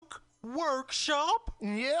Workshop?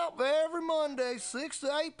 Yep, every Monday, 6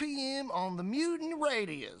 to 8 p.m. on the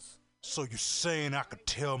MutinyRadio. So you're saying I could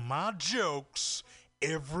tell my jokes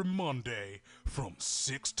every Monday from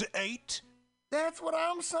 6 to 8? That's what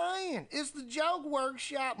I'm saying. It's the Joke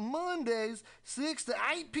Workshop Mondays, 6 to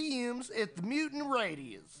 8 p.m. at the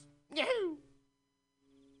MutinyRadio. Yahoo!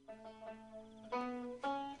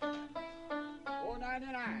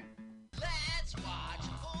 $4.99. Let's watch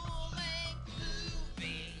full-length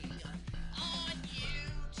movie on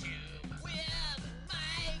YouTube with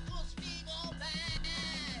Michael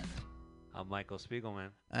Spiegelman. I'm Michael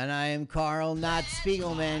Spiegelman. And I am Carl, not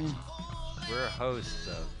Spiegelman. We're hosts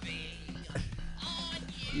of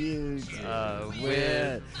YouTube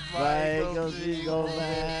with Michael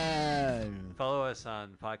Spiegelman. Follow us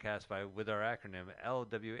on podcast with our acronym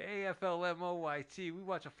LWAFLMOYT. We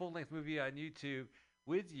watch a full-length movie on YouTube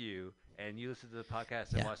with you, and you listen to the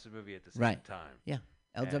podcast and watch the movie at the same time. Yeah.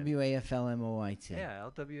 LWAFLMOYT. Yeah,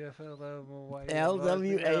 LWAFLMOYT.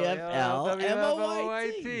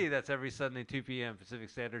 LWAFLMOYT. That's every Sunday, 2 p.m. Pacific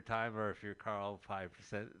Standard Time, or if you're Carl,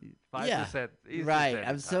 5%. 5% Eastern right. Standard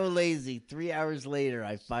I'm so lazy. 3 hours later,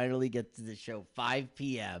 I finally get to the show, 5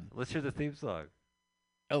 p.m. Let's hear the theme song.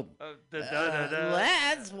 Oh.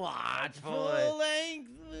 Let's watch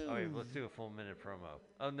full-length movie. Oh, wait, let's do a full minute promo.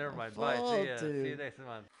 Oh, never mind. Bye. See ya. See you next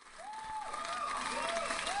month.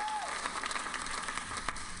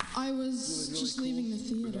 I was just leaving the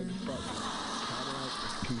theater.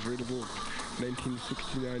 Convertible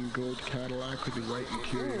 1969 gold Cadillac with the white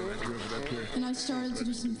interior. I drove it up here. And I started to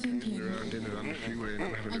do some thinking. Around in it on the freeway, and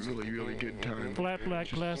I'm having a really, really good time. Flat black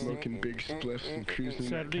classic. Smoking big spliffs and cruising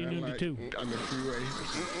Saturday noon to 2 on the freeway.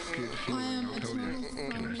 It's a good feeling, I'll tell you.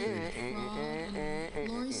 Can I say?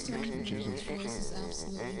 Laurie Stone's voice is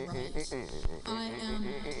absolutely right. I am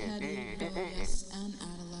petty, rebellious, and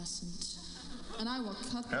adolescent. And I will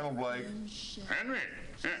cut the Blake. Henry,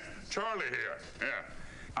 yeah, Charlie here. Yeah,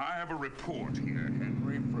 I have a report here,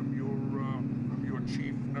 Henry, from your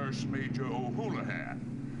chief nurse, Major O'Houlihan.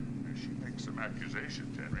 She makes some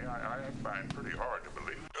accusations, Henry. I find pretty hard to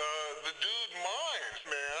believe. The dude minds,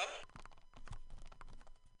 man.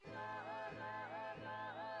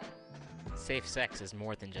 Safe sex is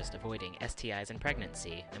more than just avoiding STIs and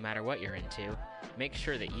pregnancy, no matter what you're into. Make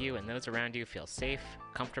sure that you and those around you feel safe,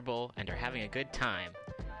 comfortable, and are having a good time.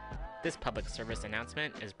 This public service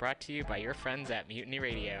announcement is brought to you by your friends at Mutiny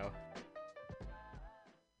Radio.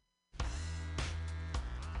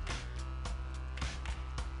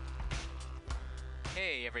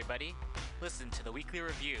 Hey everybody, listen to the Weekly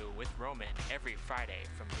Review with Roman every Friday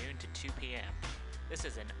from noon to 2 p.m. This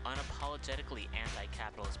is an unapologetically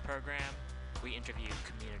anti-capitalist program. We interview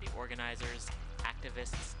community organizers,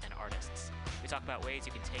 activists, and artists. We talk about ways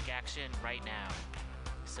you can take action right now.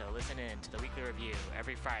 So listen in to the Weekly Review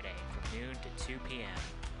every Friday from noon to 2 p.m.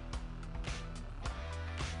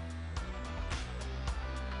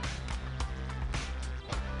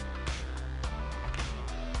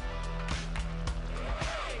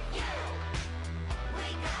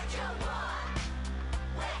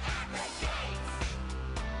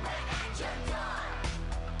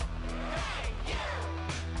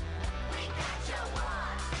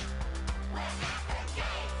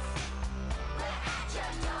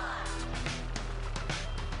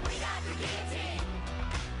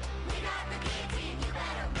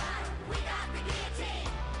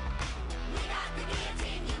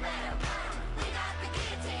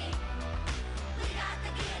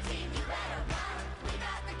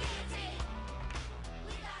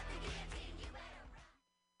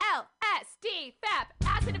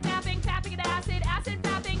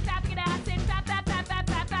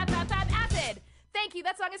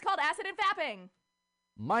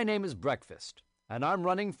 My name is Breakfast, and I'm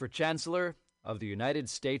running for Chancellor of the United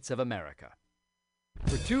States of America.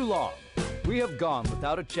 For too long, we have gone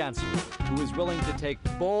without a Chancellor who is willing to take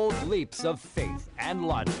bold leaps of faith and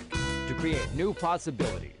logic to create new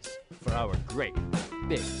possibilities for our great,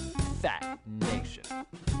 big, fat nation.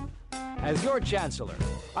 As your Chancellor,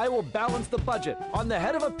 I will balance the budget on the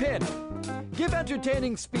head of a pin, give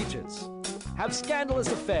entertaining speeches, have scandalous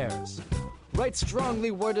affairs, write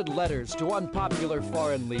strongly worded letters to unpopular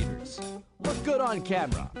foreign leaders, look good on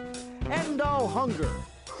camera, end all hunger,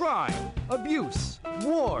 crime, abuse,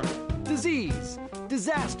 war, disease,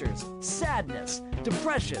 disasters, sadness,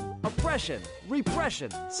 depression, oppression,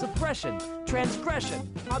 repression, suppression,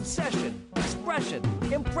 transgression, obsession, expression,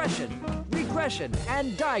 impression, regression,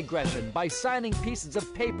 and digression by signing pieces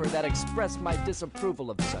of paper that express my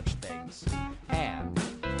disapproval of such things, and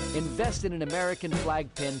invest in an American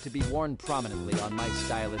flag pin to be worn prominently on my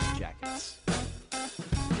stylish jackets.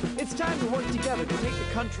 It's time to work together to take the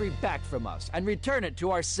country back from us and return it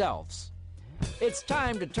to ourselves. It's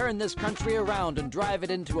time to turn this country around and drive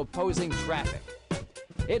it into opposing traffic.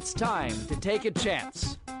 It's time to take a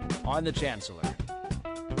chance on the Chancellor.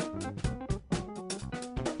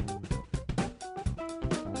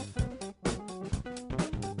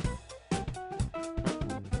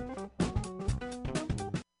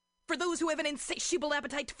 For those who have an insatiable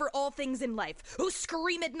appetite for all things in life, who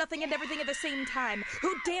scream at nothing and everything at the same time,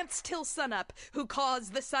 who dance till sunup, who cause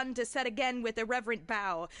the sun to set again with irreverent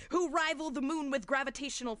bow, who rival the moon with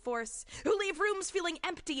gravitational force, who leave rooms feeling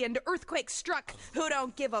empty and earthquake struck, who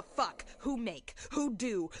don't give a fuck, who make, who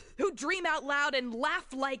do, who dream out loud and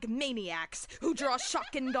laugh like maniacs, who draw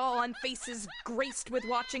shock and awe on faces graced with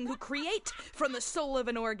watching, who create from the soul of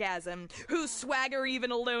an orgasm, who swagger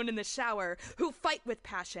even alone in the shower, who fight with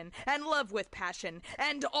passion, and love with passion,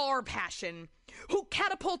 and are passion, who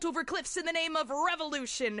catapult over cliffs in the name of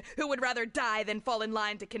revolution, who would rather die than fall in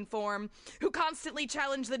line to conform, who constantly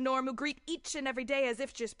challenge the norm, who greet each and every day as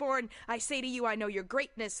if just born. I say to you, I know your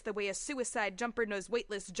greatness, the way a suicide jumper knows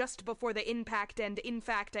weightless just before the impact, and in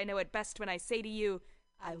fact, I know it best when I say to you,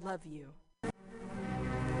 I love you.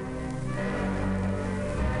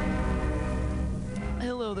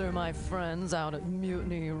 Hello there, my friends out at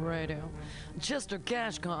Mutiny Radio. Chester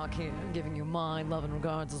Cashcock here, giving you my love and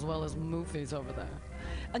regards as well as Moofy's over there.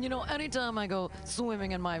 And you know, anytime I go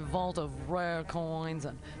swimming in my vault of rare coins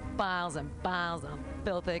and piles of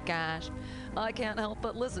filthy cash, I can't help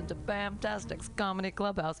but listen to Bamtastic's Comedy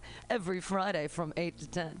Clubhouse every Friday from 8 to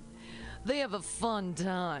 10. They have a fun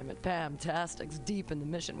time at Pamtastic's Deep in the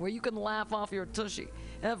Mission, where you can laugh off your tushy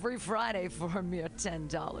every Friday for a mere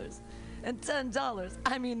 $10. And $10,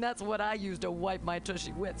 I mean, that's what I use to wipe my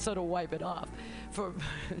tushy with, so to wipe it off. For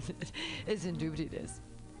it's indubitious.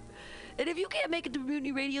 And if you can't make it to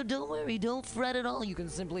Mutiny Radio, don't worry, don't fret at all. You can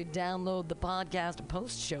simply download the podcast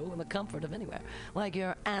post-show in the comfort of anywhere, like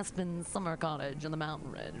your Aspen summer cottage on the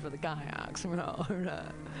mountain ridge for the kayaks.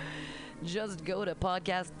 Just go to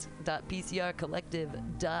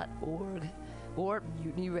podcast.pcrcollective.org or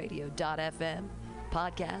mutinyradio.fm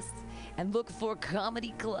podcasts and look for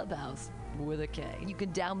Comedy Clubhouse with a K. You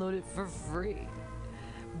can download it for free.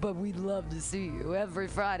 But we'd love to see you every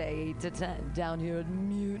Friday, 8 to 10, down here at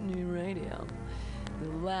Mutiny Radio.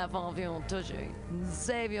 Laugh off your tushy and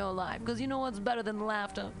save your life, because you know what's better than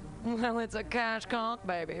laughter? Well, it's a cash cock,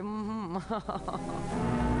 baby. It's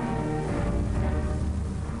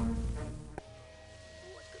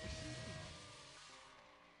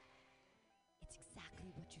exactly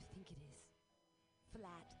what you think it is.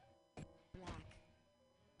 Flat, black,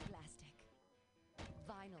 plastic,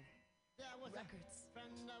 vinyl, There was records, a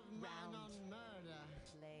friend of mine round, on murder,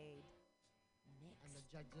 played, mixed, and the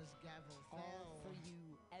judge's gavel all fell. for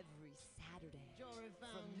you every Saturday. Jury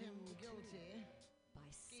found from him noon to guilty. by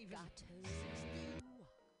Gave him Scotto.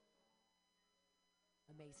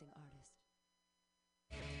 Amazing artist,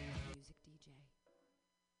 music DJ,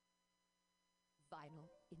 vinyl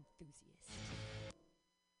enthusiast.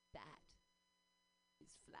 That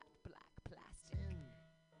is flat black plastic.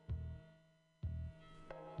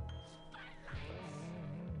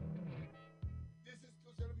 This is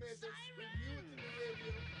Social Message with Mutiny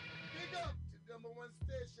Radio. Big up to the #1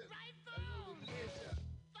 station. Rifle!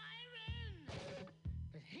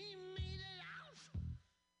 But he made it out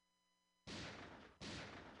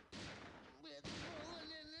with a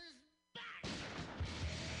bullet in his back.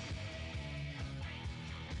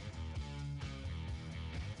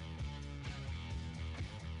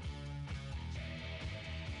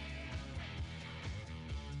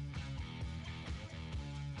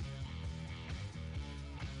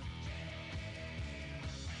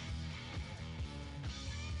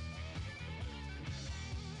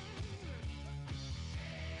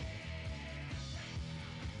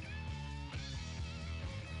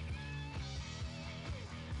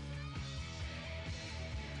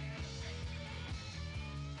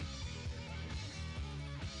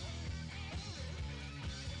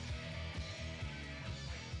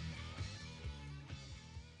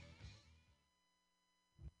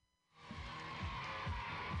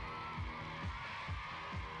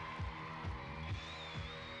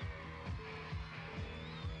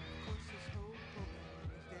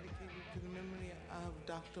 To the memory of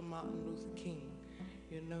Dr. Martin Luther King.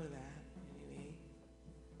 You know that, anyway.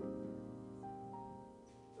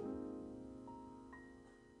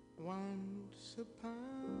 Once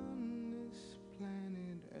upon this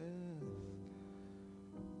planet Earth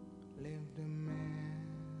lived a man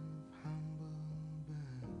of humble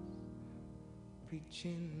birth,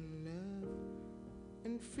 preaching love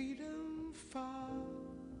and freedom for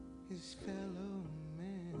his fellow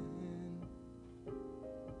man.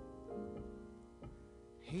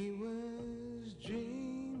 He was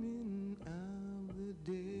dreaming of the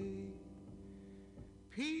day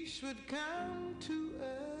peace would come to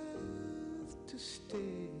earth to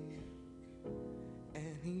stay,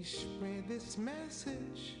 and he spread this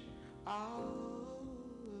message all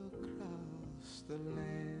across the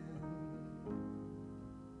land.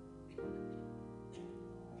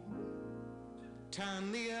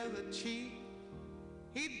 Turn the other cheek,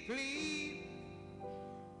 he'd plead.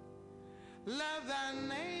 Love thy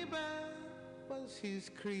neighbor was his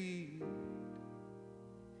creed.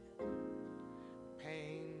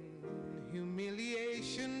 Pain,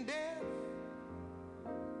 humiliation, death,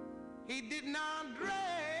 he did not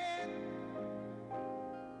dread.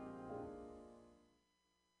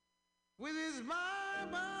 With his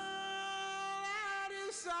Bible at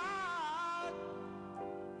his side,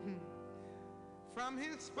 from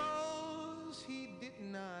his foes he did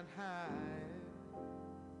not hide.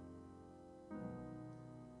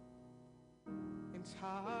 It's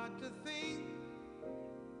hard to think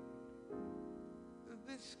that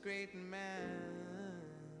this great man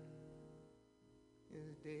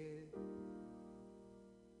is dead.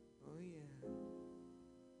 Oh yeah.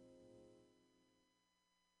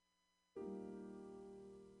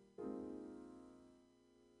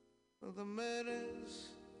 Well, the murders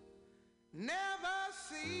never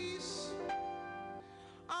cease.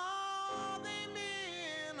 Are they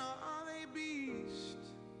men or are they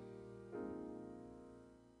beasts?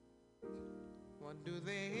 What do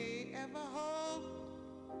they ever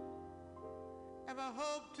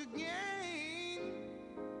hope to gain?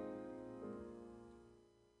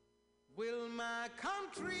 Will my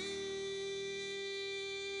country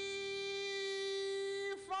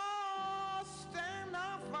fall, stand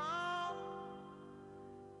or fall?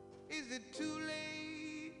 Is it too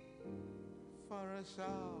late for us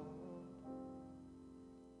all?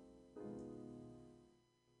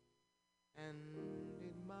 And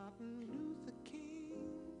did Martin Luther King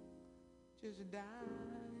just die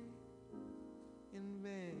in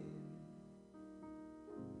vain?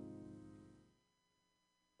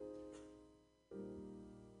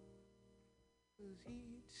 'Cause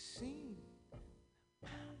he'd seen the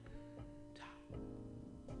mountain top,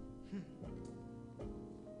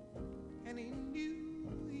 and he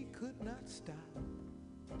knew he could not stop.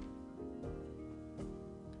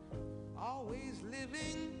 Always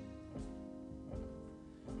living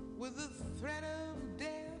with the threat of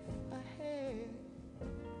death ahead.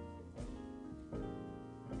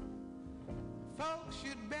 Folks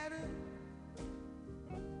should better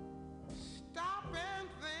stop and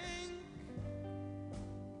think,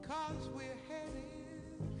 'cause we're headed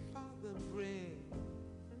for the brink.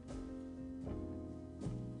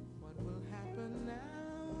 What will happen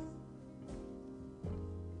now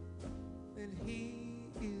that he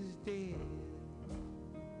is dead?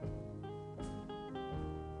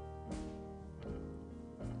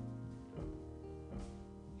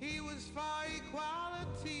 He was for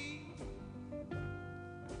equality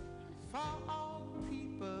for all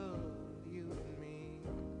people, you and me,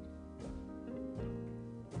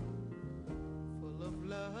 full of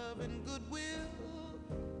love and goodwill.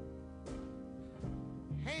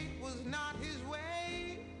 Hate was not his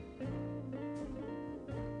way.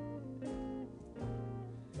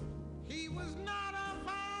 He was not a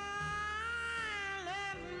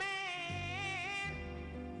violent man.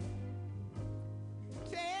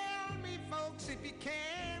 Tell me, folks, if you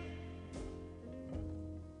can,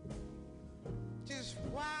 just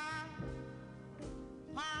why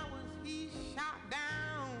was he shot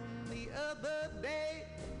down the other day?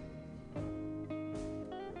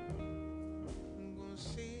 I'm gonna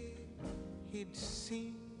say he'd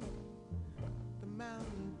seen the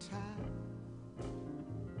mountaintop,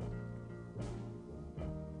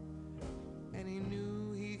 and he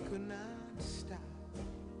knew he could not stop.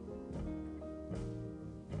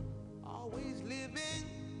 Always living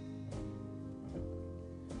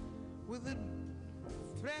with a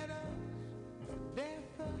threat of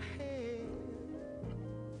death ahead.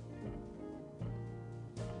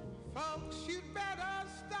 Folks, you'd better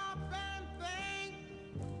stop and think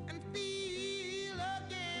and feel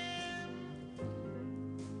again,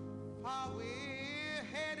 for we're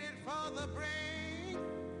headed for the brink.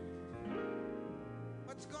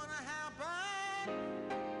 What's gonna happen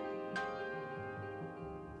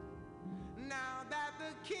now that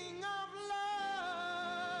the King of Love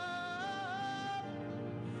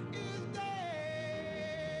is dead?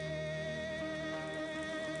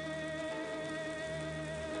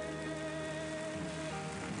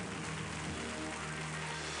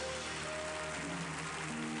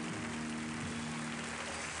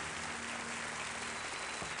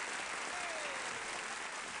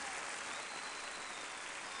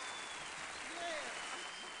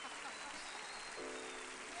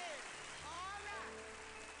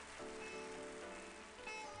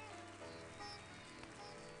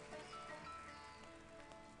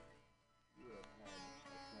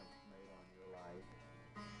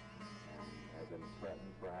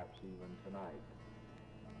 tonight.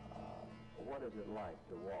 What is it like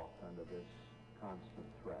to walk under this constant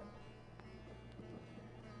threat?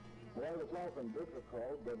 Well, it's often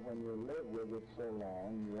difficult, but when you live with it so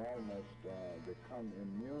long, you almost become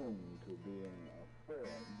immune to being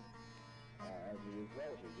afraid as a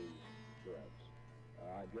result of these threats.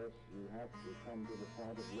 I guess you have to come to the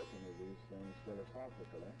point of looking at these things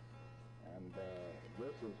philosophically, and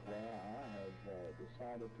this is where I have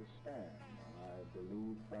decided to stand. I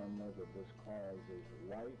believe firmly that this cause is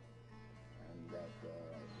right, and that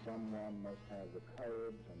someone must have the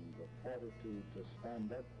courage and the fortitude to stand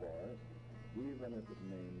up for it, even if it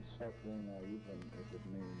means suffering or even if it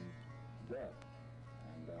means death.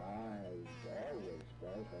 And I have always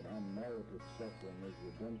felt that unmerited suffering is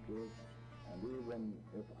redemptive, and even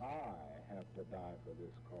if I have to die for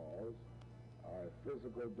this cause,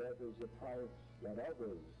 physical death is the price that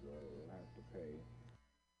others will have to pay.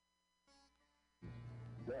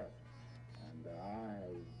 Death. And I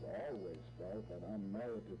have always felt that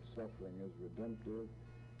unmerited suffering is redemptive,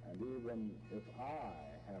 and even if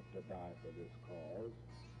I have to die for this cause,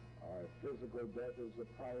 physical death is the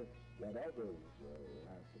price that others will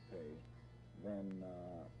have to pay, then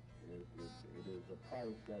it is a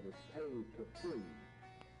price that is paid to free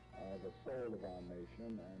the soul of our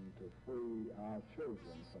nation and to free our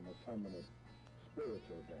children from a permanent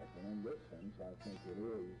spiritual death. And in this sense, I think it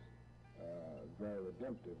is very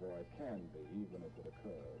redemptive, or it can be, even if it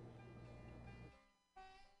occurs.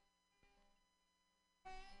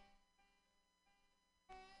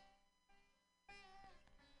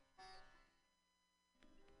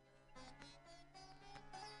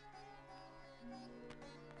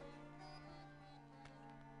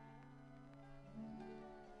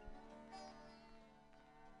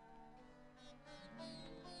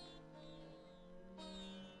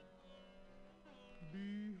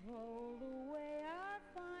 Behold the way our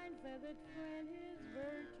fine feathered friend his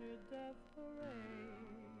virtue doth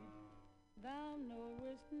parade. Thou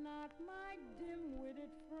knowest not, my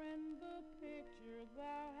dim-witted friend, the picture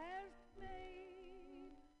thou hast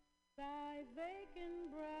made. Thy vacant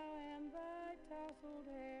brow and thy tousled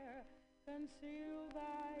hair conceal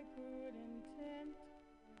thy good intent.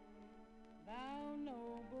 Thou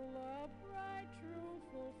noble, upright,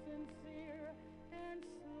 truthful, sincere, and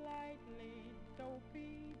slightly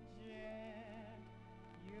dopey gent,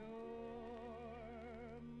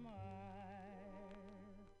 you're my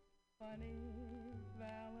funny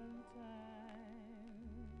Valentine,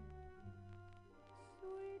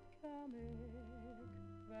 sweet comic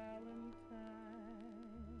Valentine.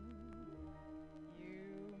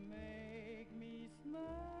 You make me smile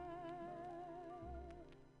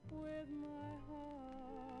with my heart.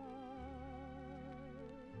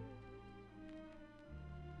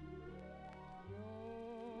 Your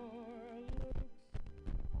looks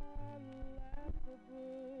are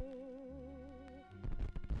laughable,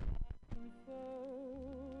 unphotographable,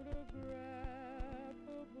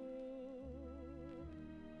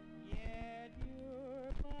 yet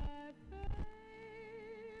you're my fantasy.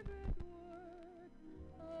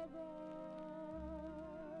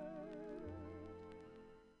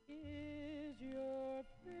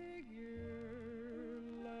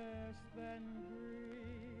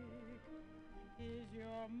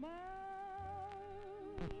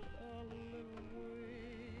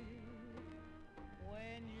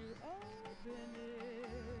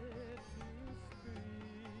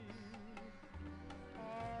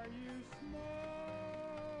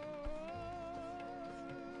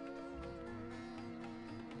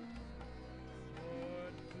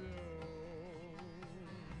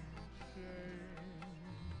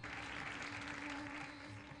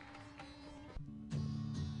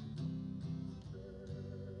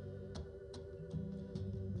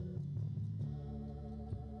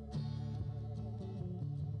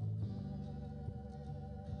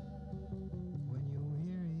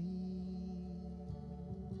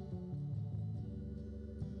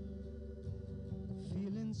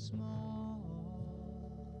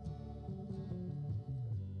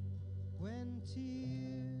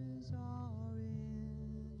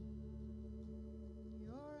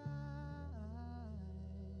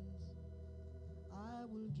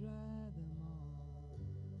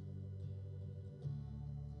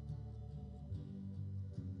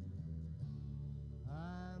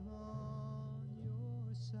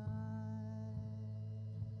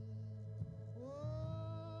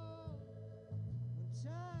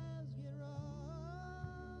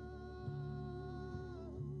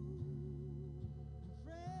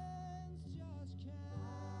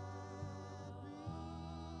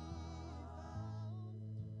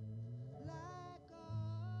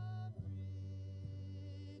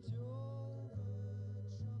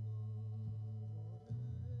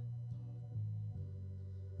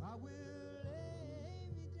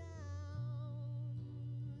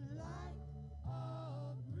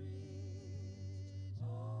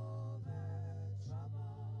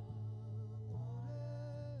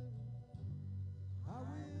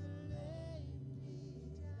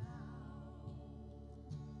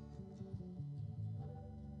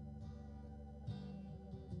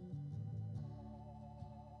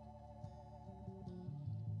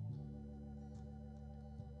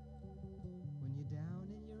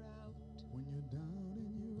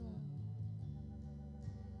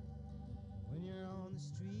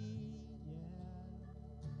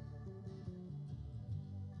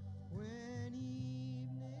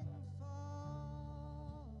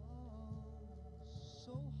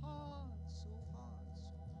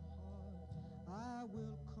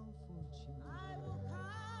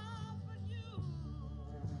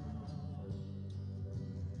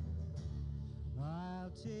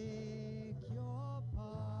 take your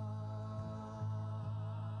part.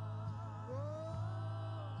 Oh,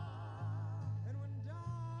 and when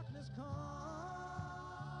darkness comes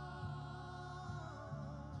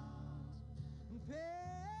and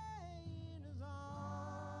pain is all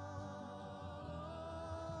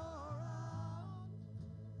around,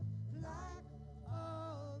 like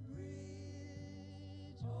a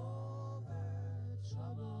bridge over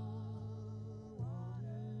troubled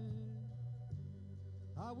water,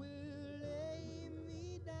 I will lay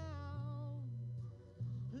me down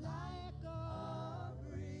like a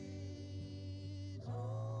bridge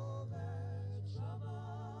over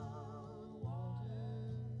troubled water.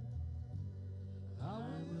 I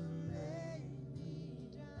will lay me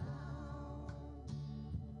down.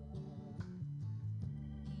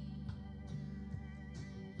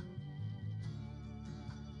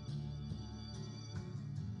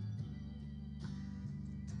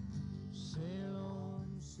 Sail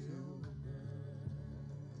on, silver bird,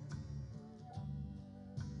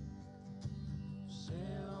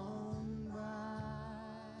 sail on by.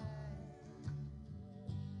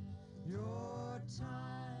 Your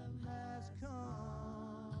time has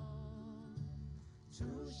come to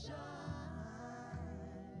shine,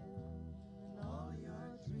 and all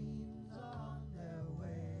your dreams on their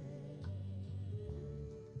way.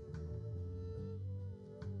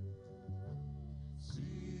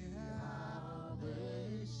 See how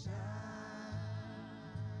they shine.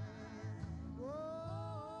 Oh,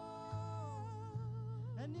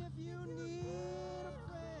 and if you need a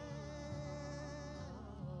friend,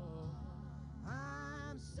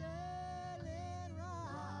 I'm sailing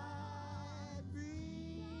right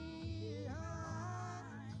behind,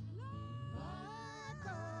 like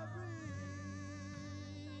a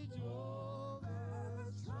bridge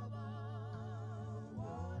over troubled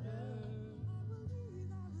water.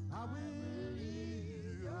 I will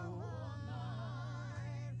ease your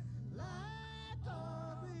mind like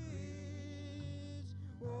a bridge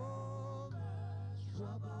over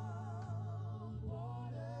troubled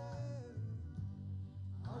water.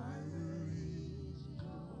 I will ease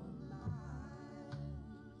your mind.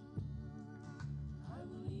 I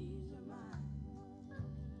will ease your mind. I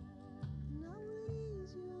will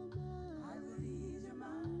ease your mind. I will ease your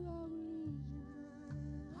mind.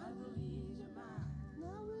 I will ease your mind. I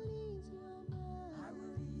will ease your mind. I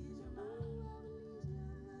will ease your mind. I will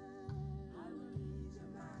ease your mind. I will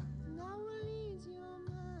ease your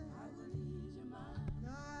mind. I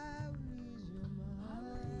will ease your mind. I will ease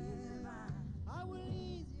your mind. I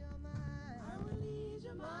will ease your mind. I will ease your mind. I will ease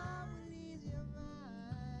your mind. I will ease your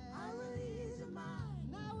mind. I will ease your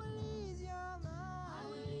mind. I will ease your mind. I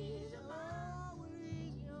will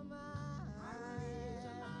ease your mind. I will ease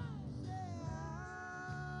your mind. Say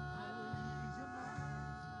I will ease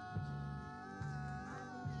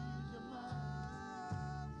your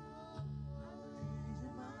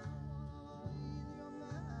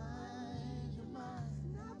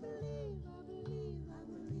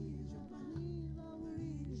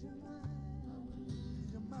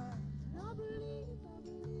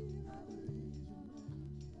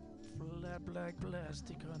Flat Black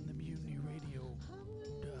Plastic on the Mutiny Radio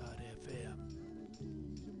 .fm.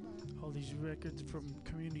 All these records from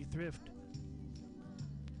Community Thrift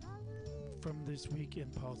from this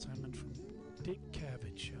weekend. Paul Simon from Dick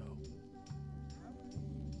Cavett Show.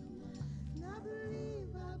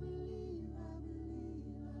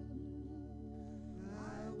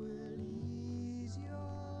 I will ease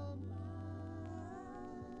your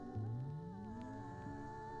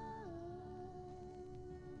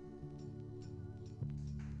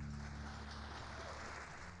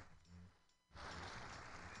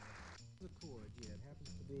The chord, yeah, it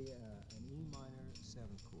happens to be an E minor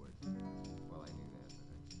 7th chord. Well, I knew that.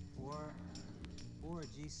 Or a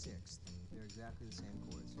G6. They're exactly the same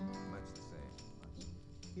chords. Much the same.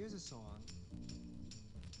 Here's a song.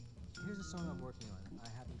 Here's a song I'm working on. I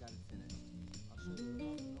haven't got it finished. I'll show you.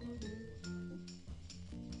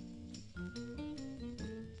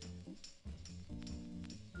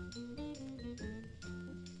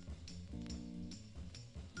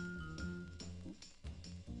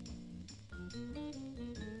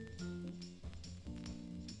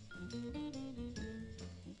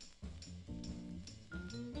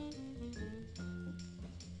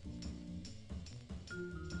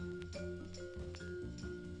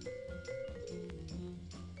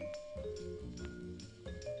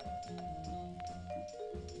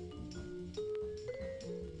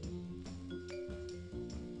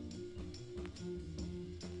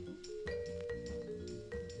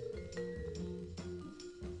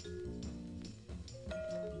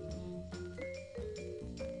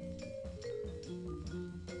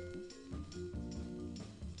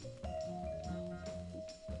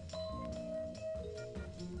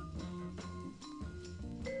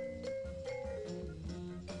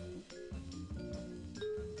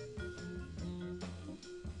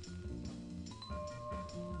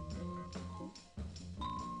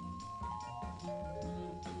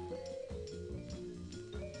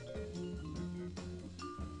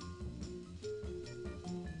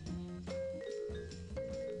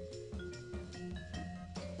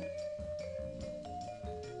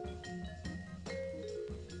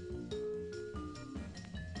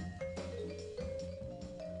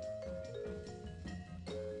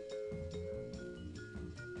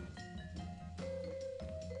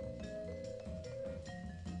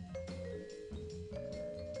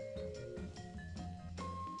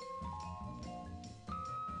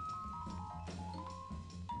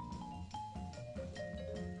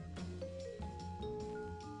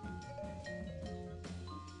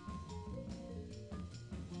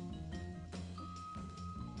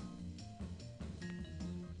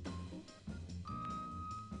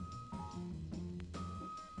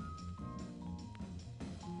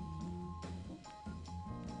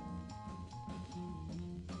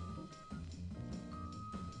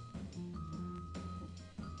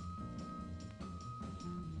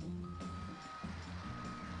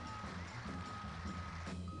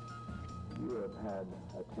 had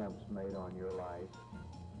attempts made on your life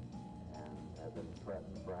and have been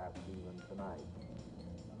threatened perhaps even tonight.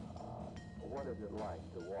 What is it like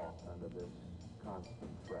to walk under this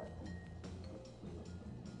constant threat?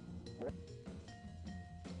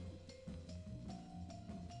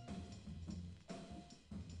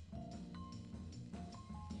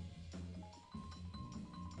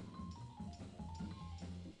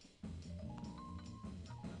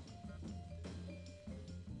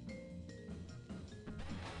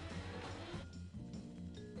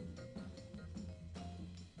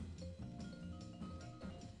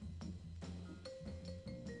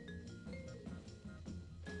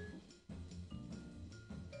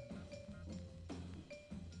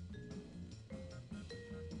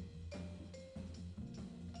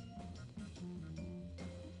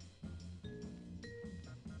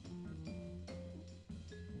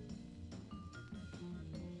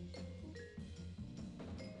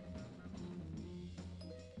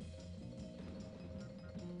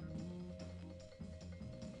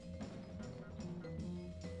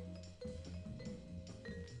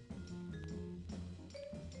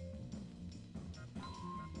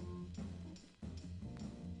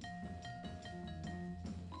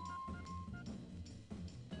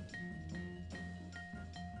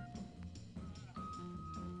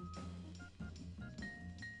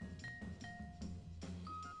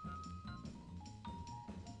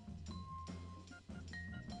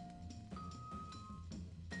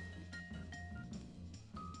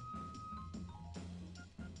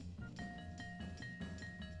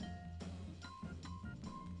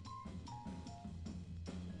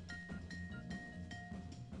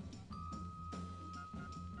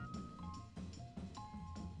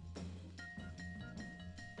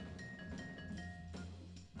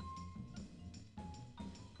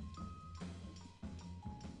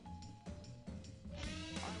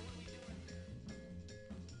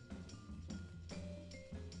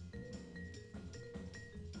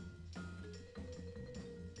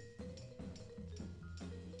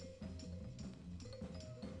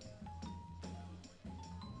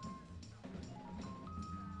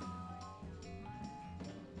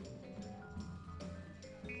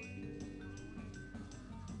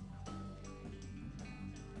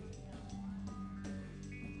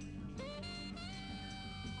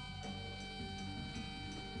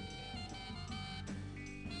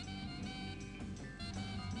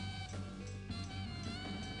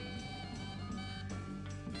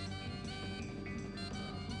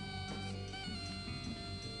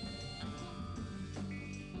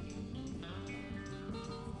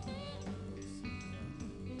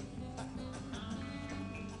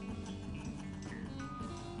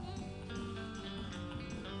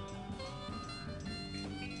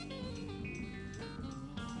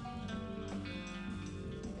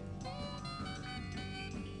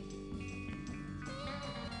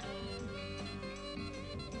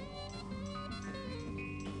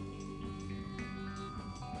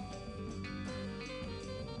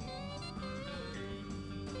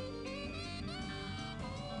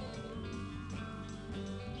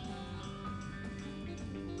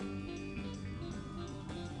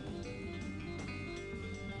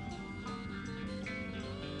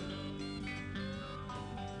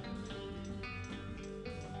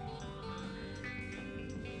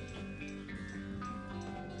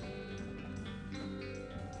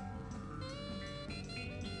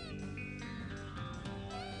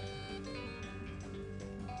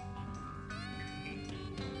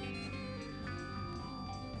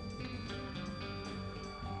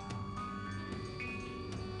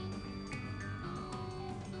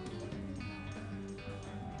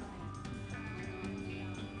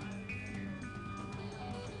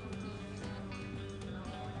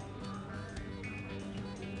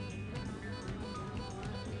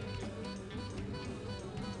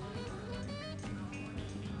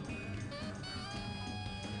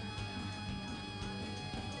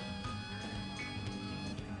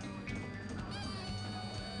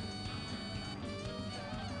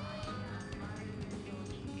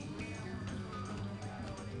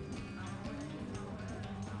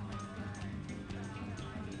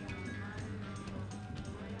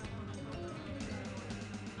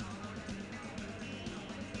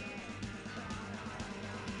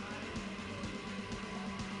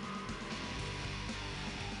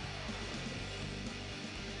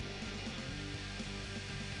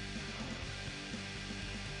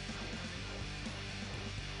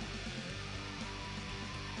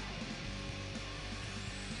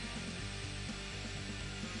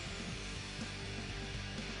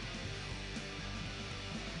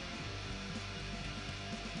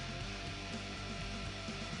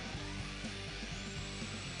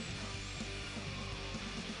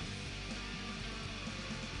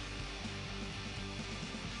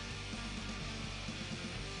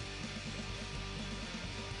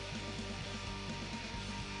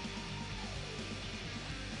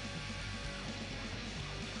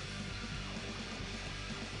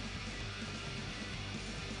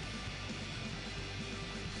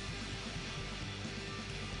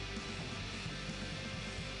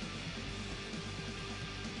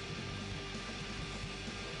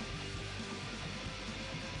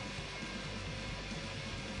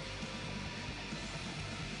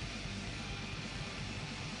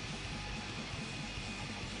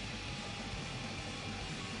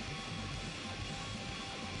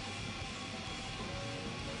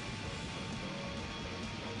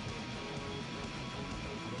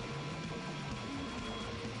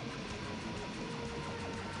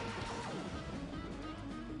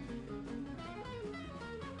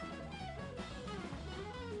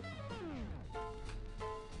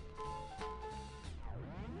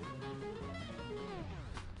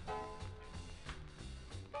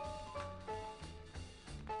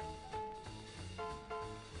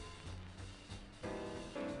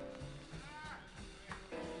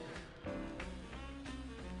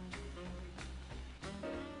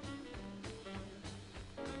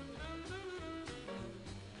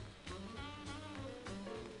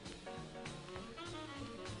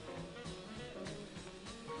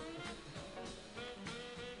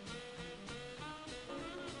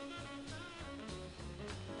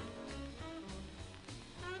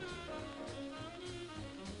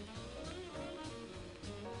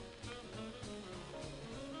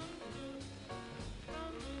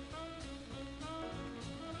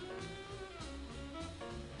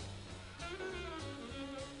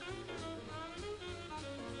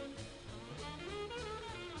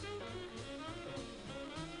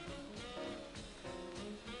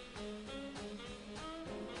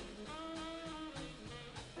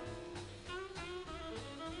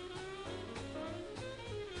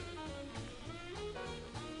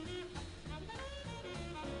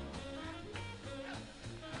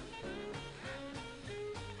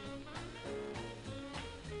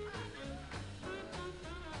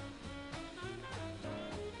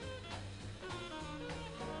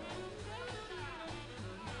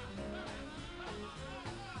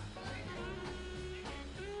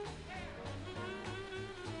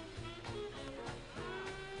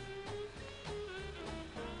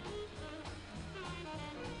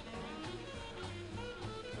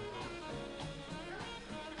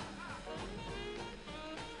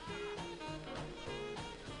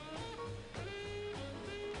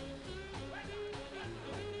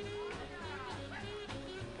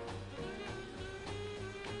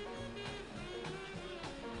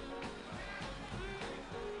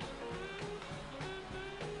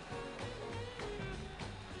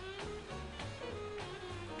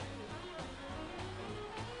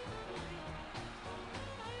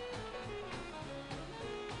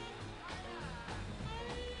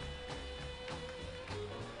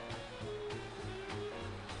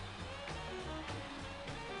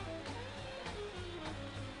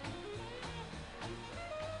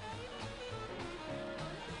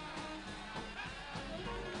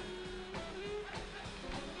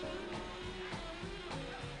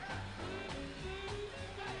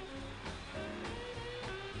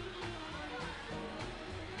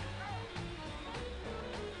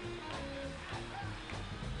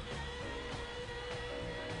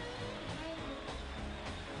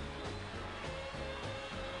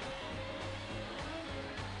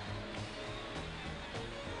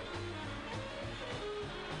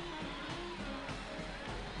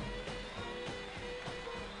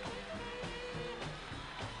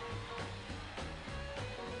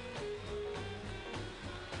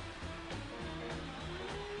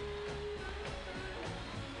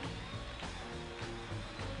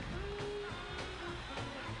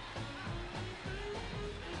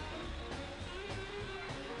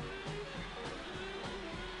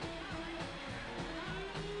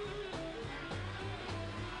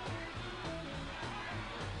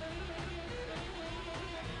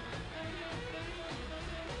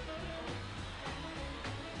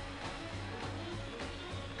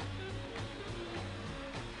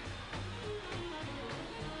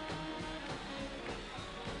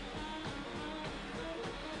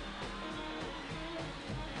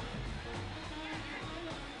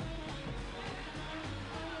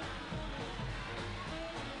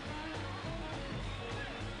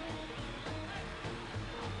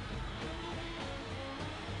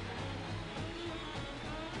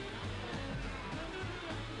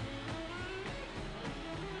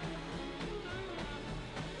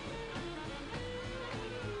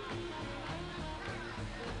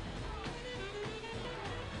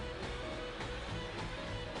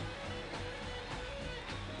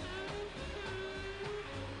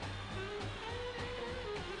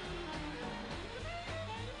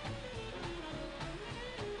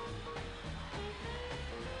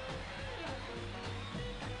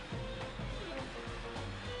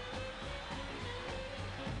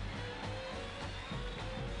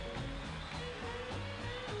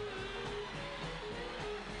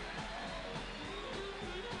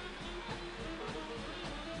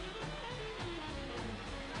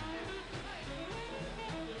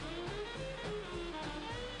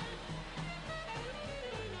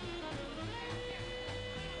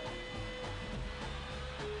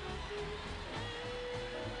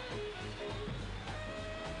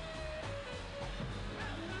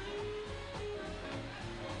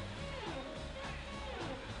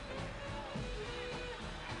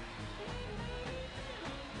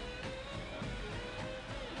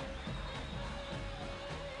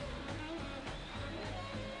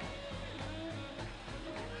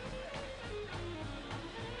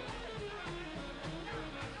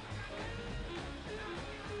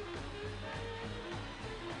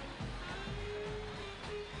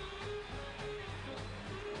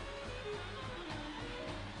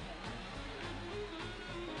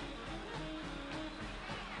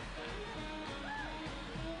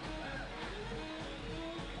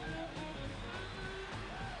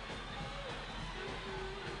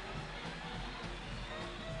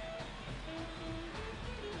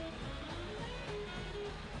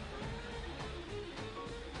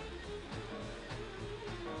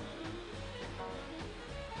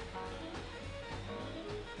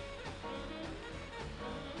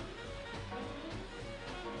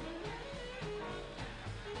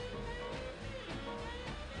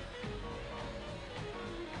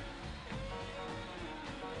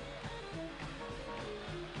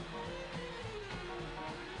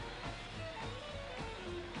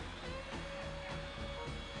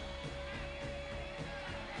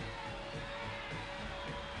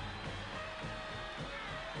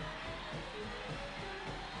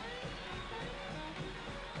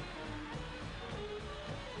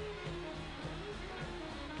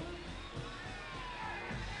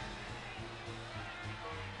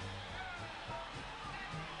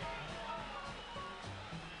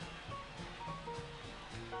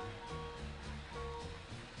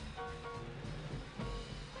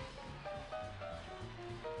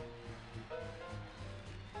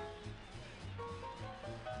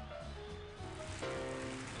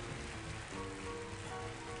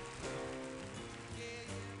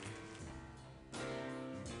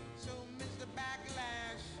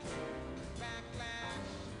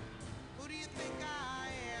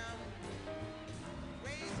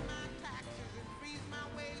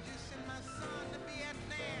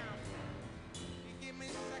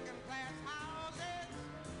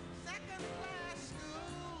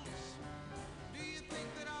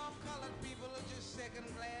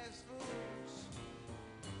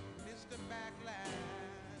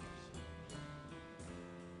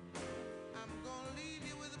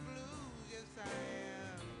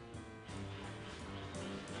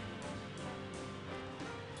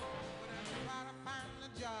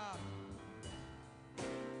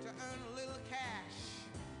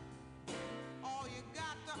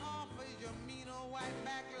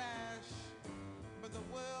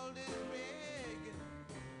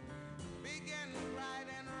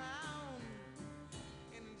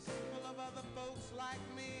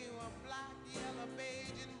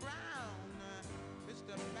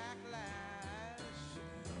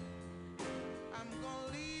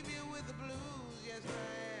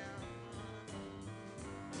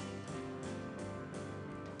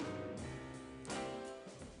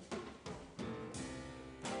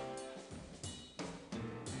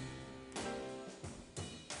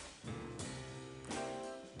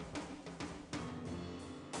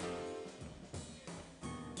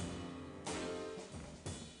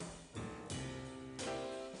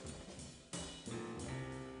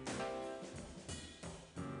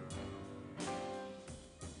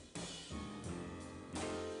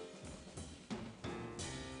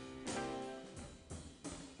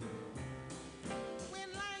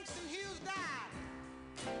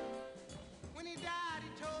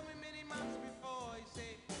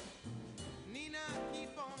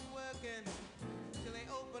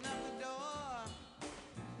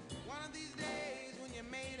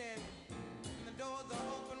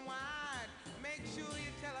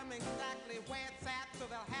 them exactly where it's at, so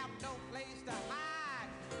they'll have no place to hide.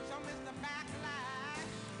 So Mr.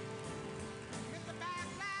 Backlash, Mr.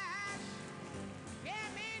 Backlash, hear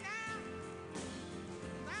me now.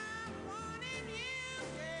 I'm warning you,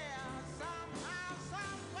 yeah, somehow,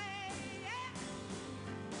 some way, yeah.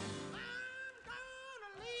 I'm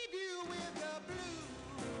gonna leave you with the blues.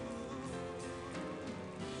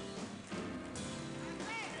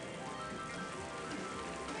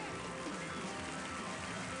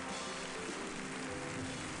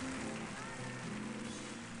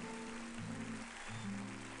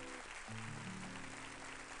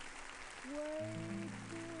 Wait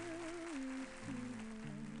till you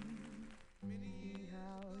see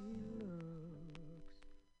how he looks.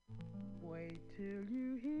 Wait till you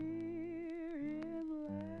hear him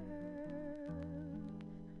laugh.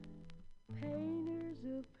 Painters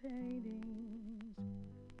of paintings,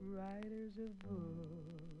 writers of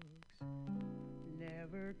books,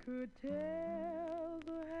 never could tell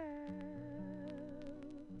the half.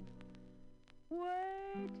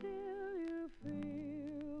 Wait till you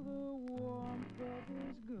feel the warmth of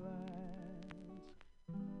his glance,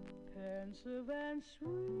 pensive and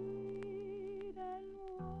sweet and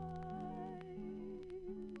wise.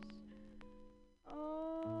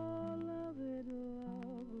 All of it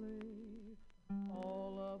lovely,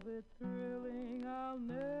 all of it thrilling. I'll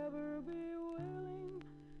never be willing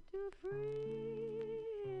to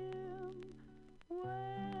free him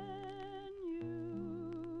when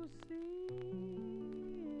you see him.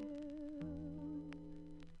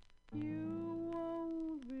 You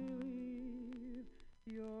won't believe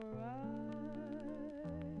your eyes.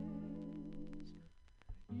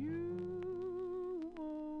 You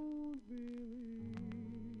won't believe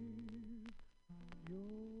your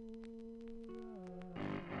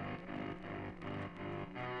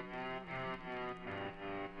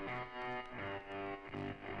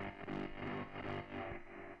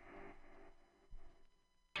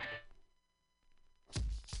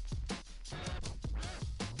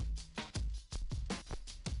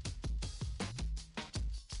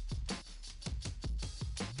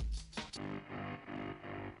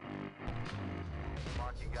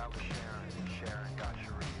Marky got with Sharon, Sharon got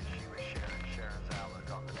Sharia. She was sharing Sharon's outlook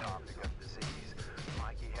on the topic of disease.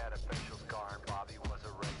 Mikey had a facial scar and Bobby was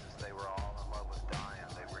a racist. They were all in love with dying,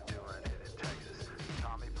 they were doing it in Texas.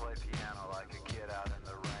 Tommy played piano like a kid out in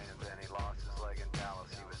the rain, and then he lost his leg in Dallas.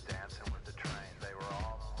 He was dancing with the train. They were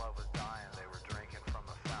all in love with dying, they were drinking from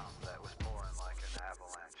a fountain that was pouring like an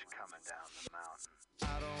avalanche coming down the mountain.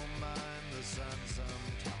 I don't mind the sun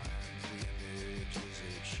sometimes, the images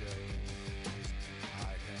it shows.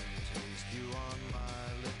 I can taste you on my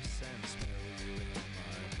lips and smell you in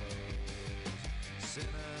my clothes.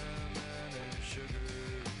 Cinnamon and sugar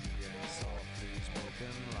and softly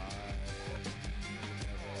spoken lies. You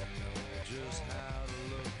never know just how to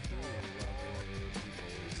look through other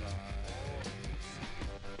people's eyes.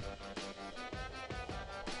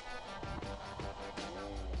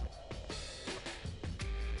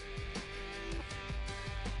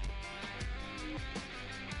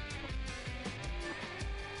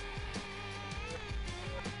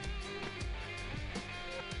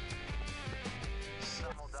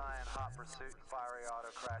 Some will die in hot pursuit and fiery auto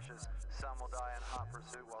crashes. Some will die in hot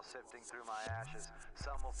pursuit while sifting through my ashes.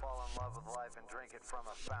 Some will fall in love with life and drink it from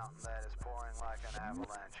a fountain that is pouring like an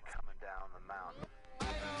avalanche coming down the mountain.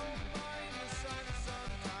 I don't mind the sun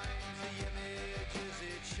sometimes, the images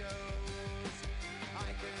it shows. I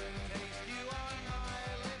can taste you on my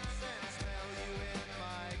lips and smell you in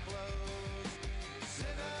my clothes.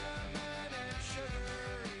 Cinnamon and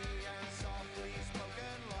sugary and softly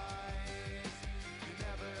spoken lies. You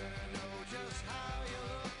never know just how you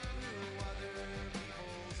look through other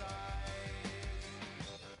people's eyes.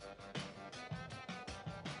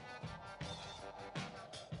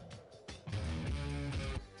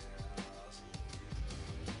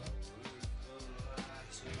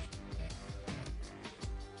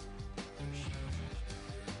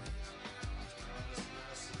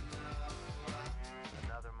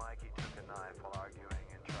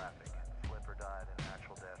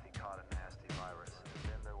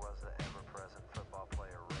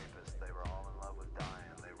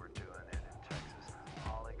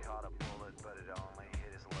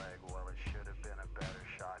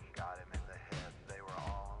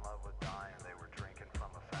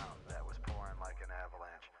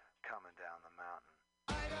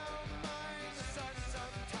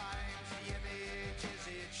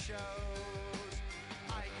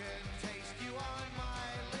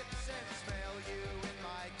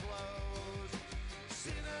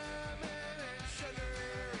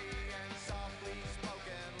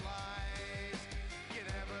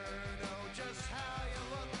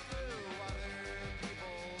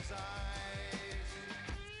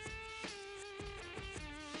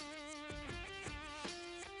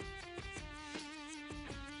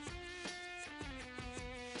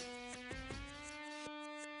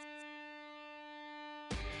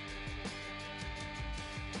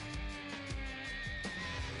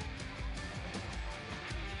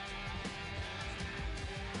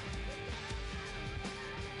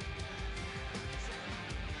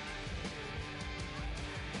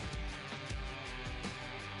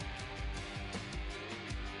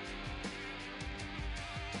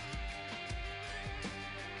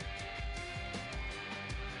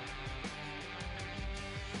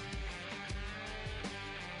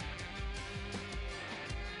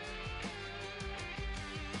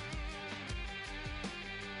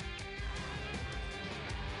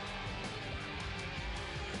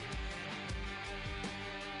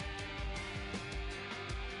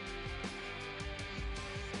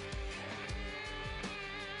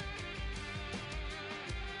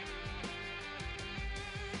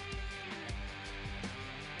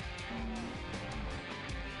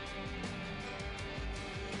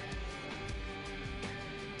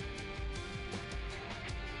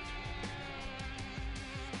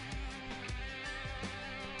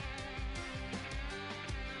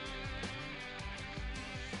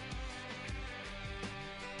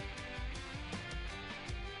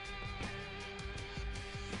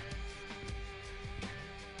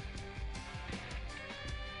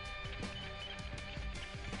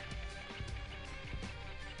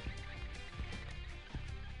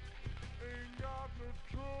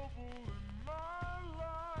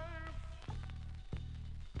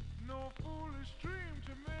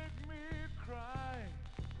 cry.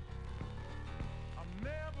 I'm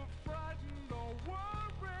never frightened or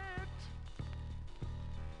worried.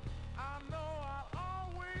 I know I'll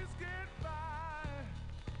always get by.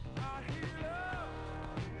 I heal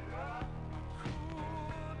up,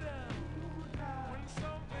 cool down. When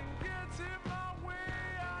something gets in my way,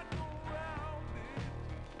 I go round it.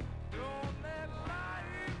 Don't let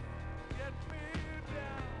life get me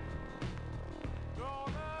down.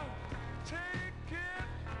 Gonna take it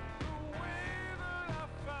the way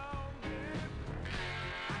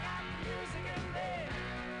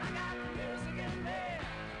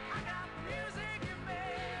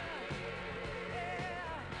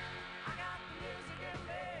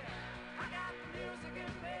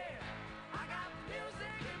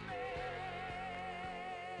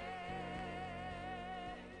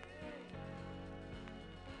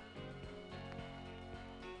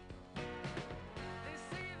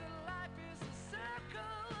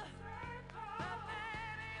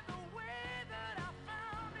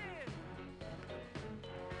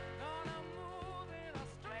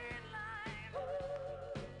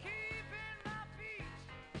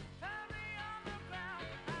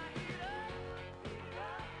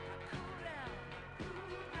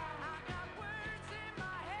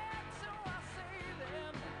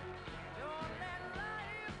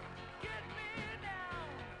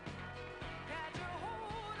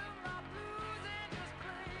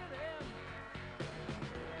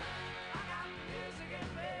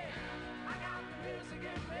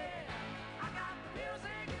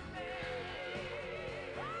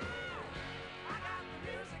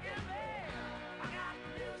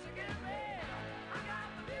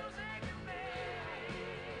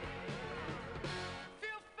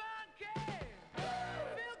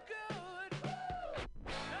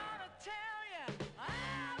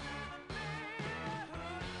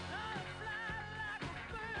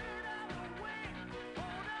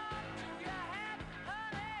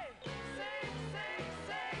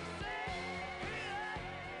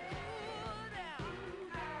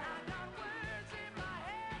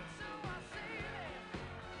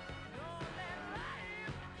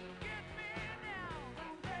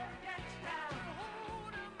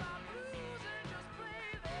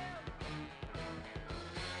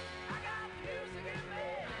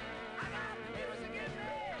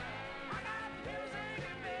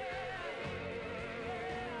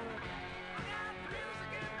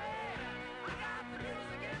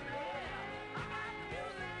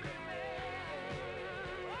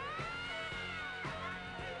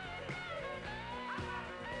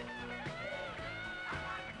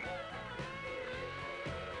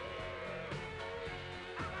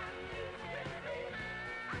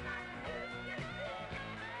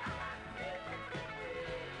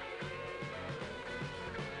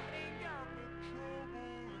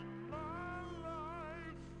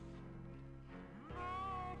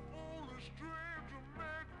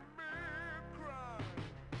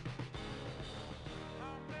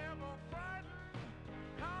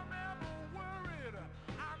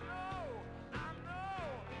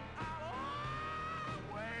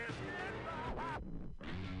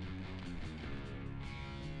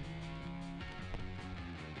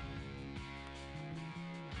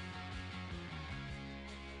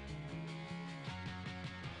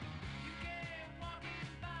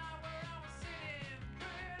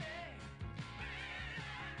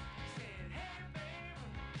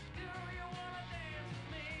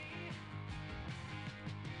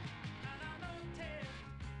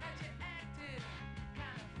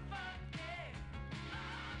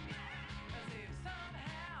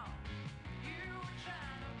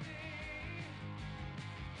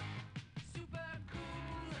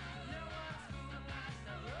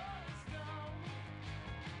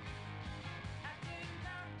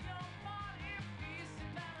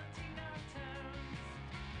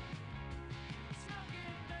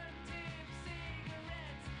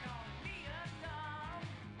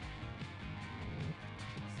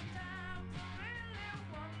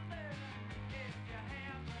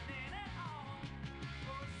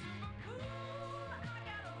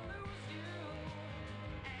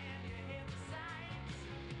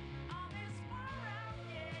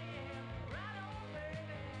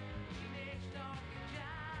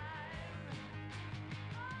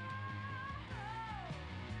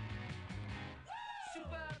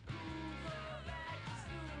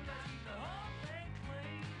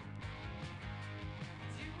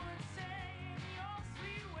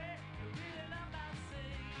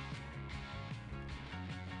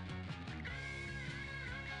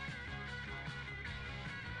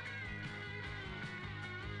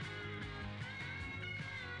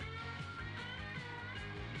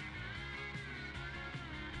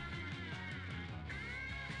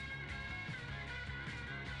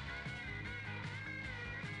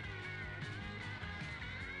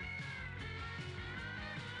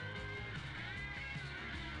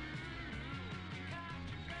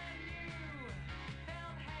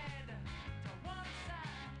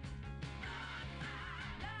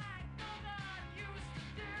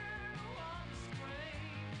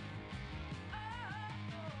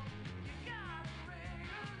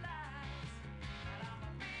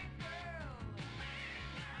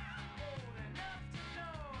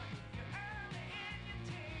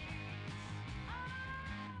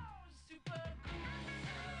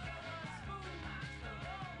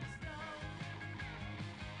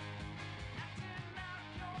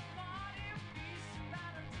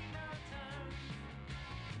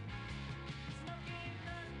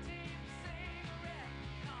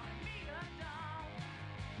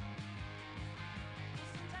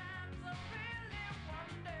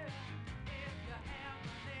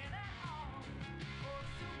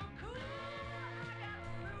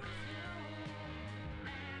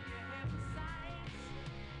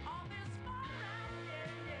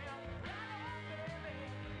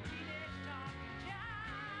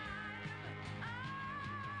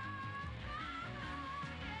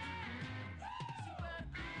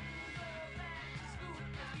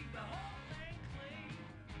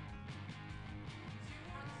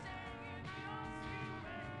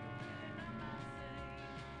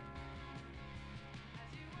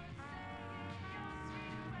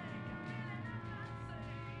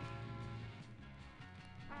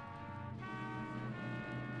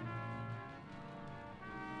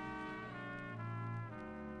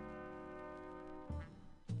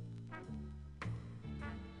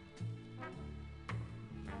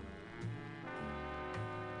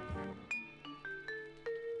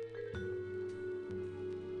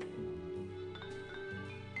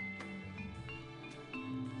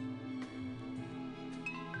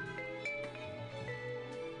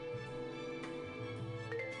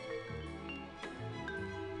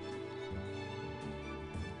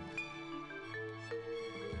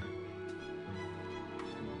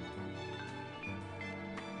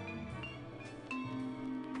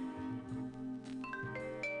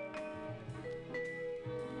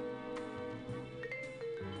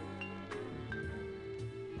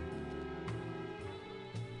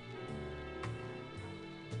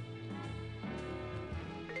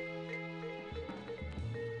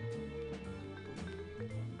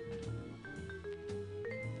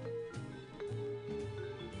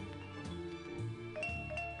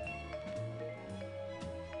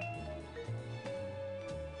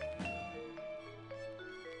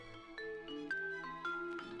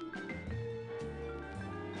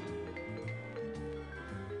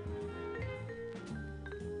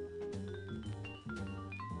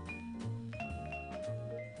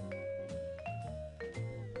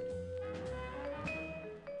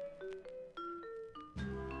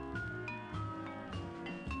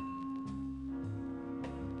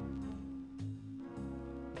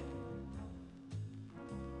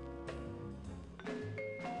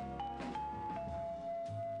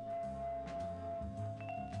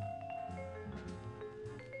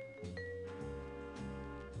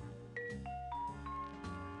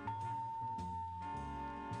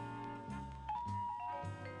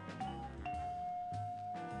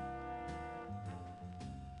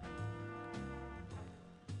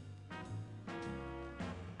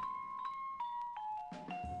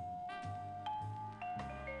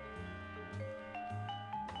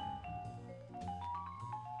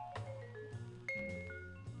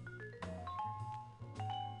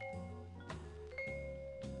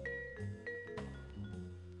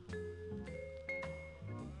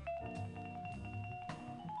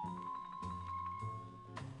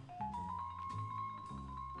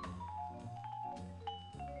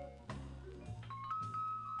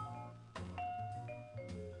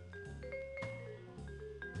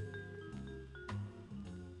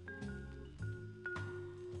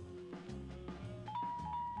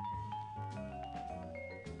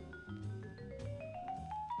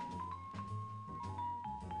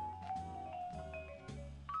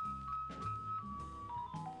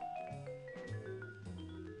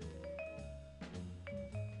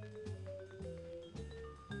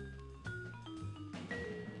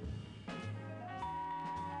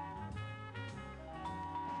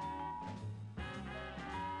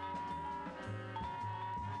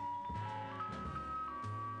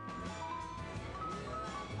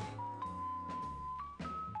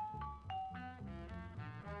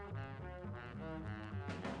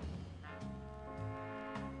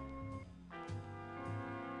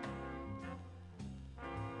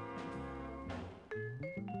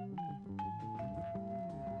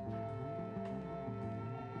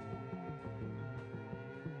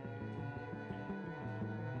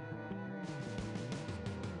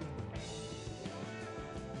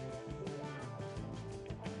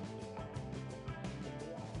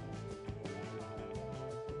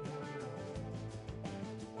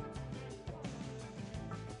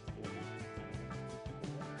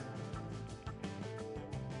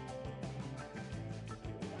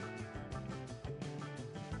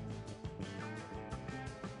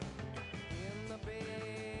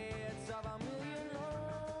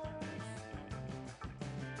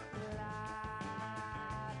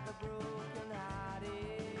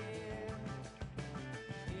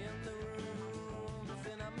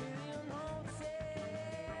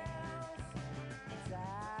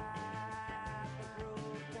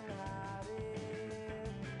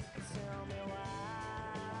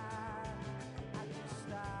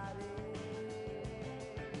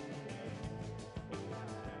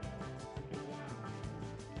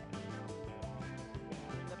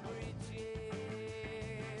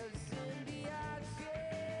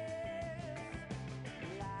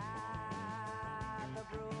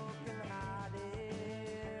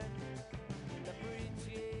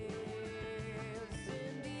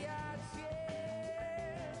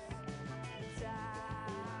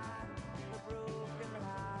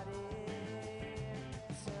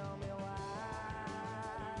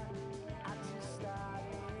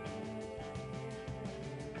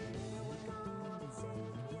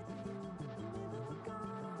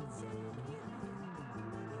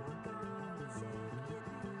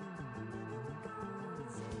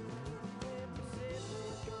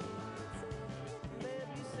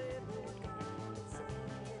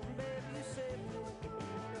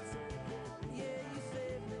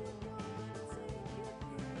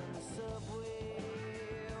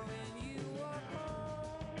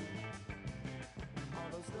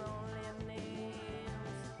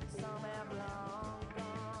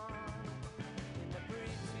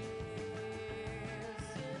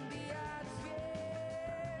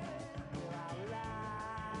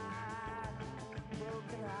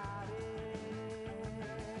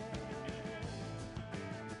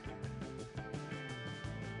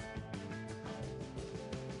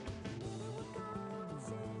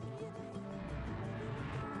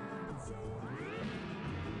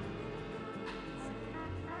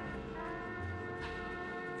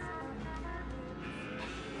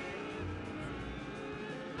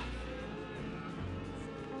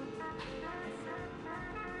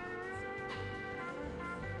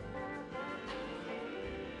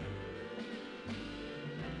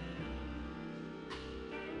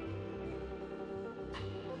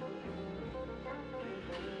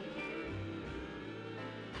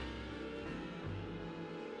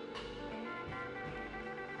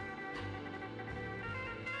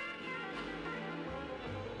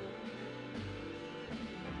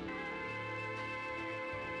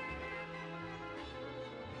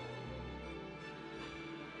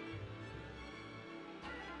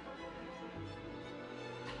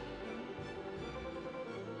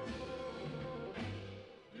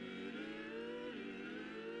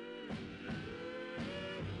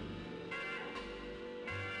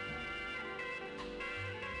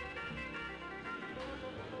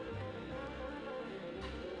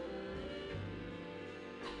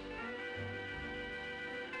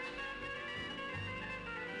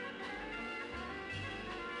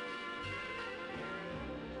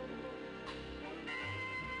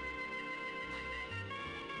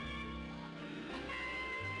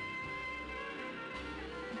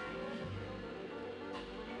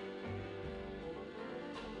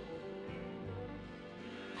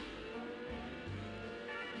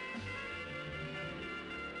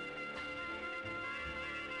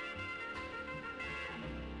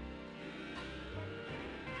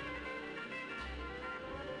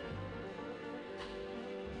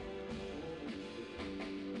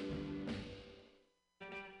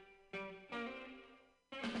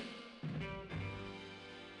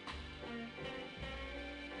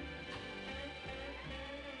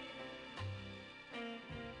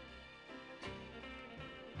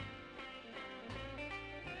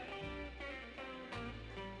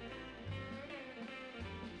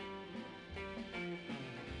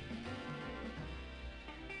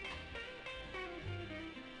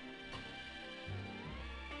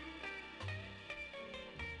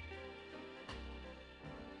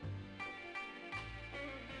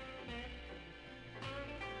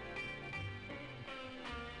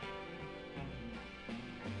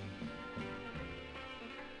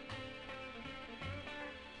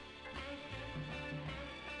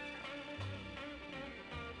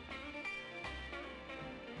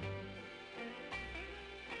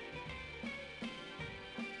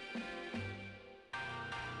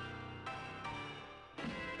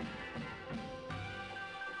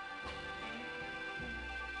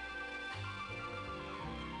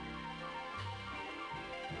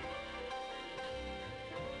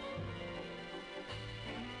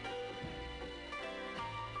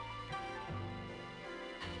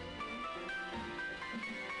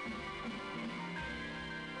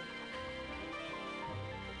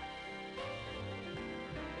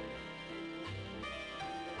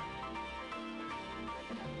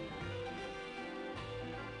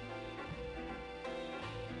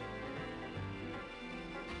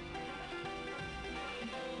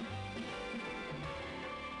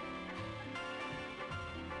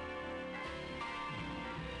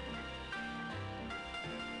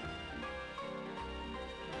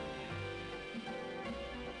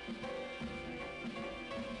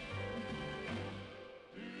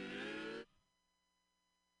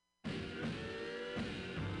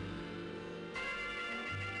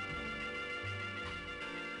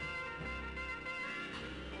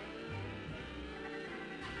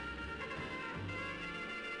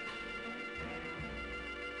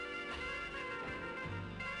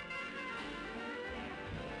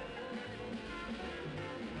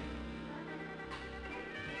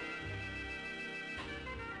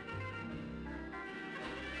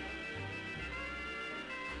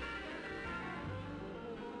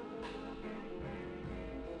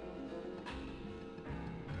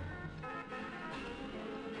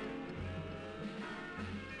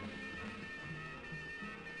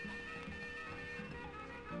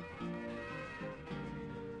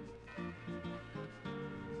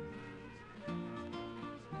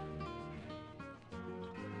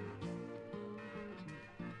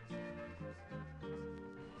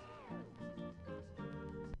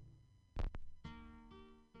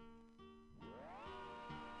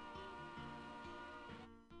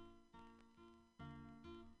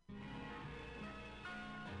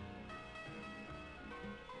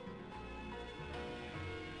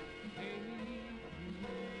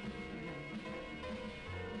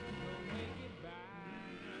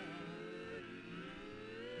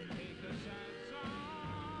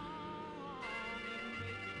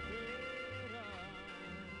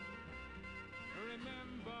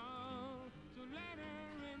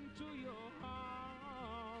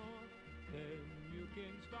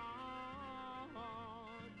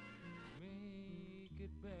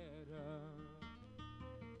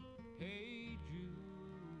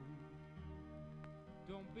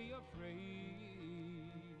afraid.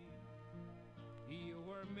 You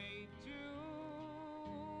were made to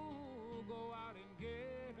go out and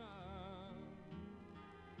get her.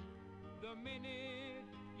 The minute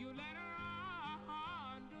you let her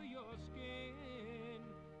under your skin,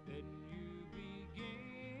 then you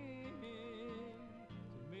begin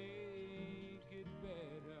to make it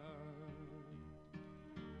better.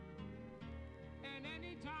 And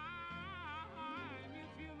anytime you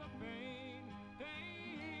feel the pain,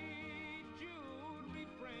 hey, Jude,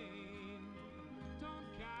 refrain. Don't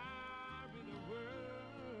carry the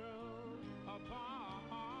world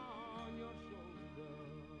upon your shoulder.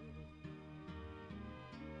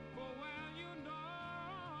 For well you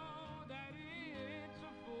know that it's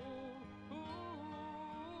a fool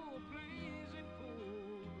who plays it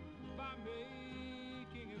cool by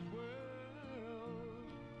making his world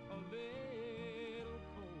a little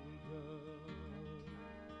colder.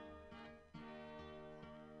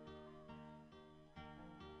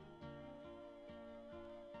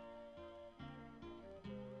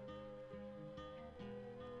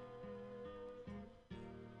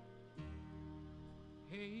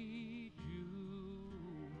 Hey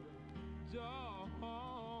Jude,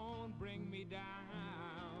 don't bring me down.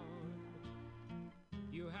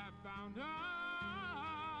 You have found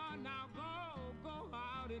her, now go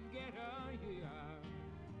out and get her here.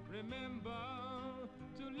 Remember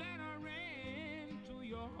to let her into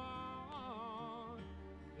your heart,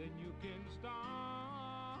 then you can start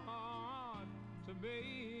to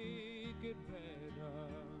make it better.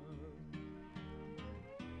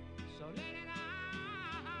 So let it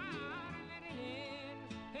out, let it in.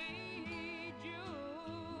 Hey,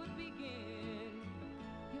 Jude, begin.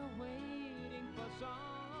 You're waiting for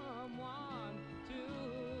someone to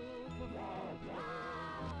perform.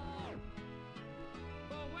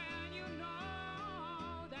 But when you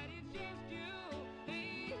know that it's just you,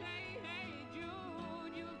 hey,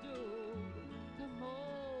 Jude, you'll do the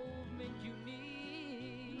movement you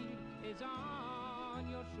need is on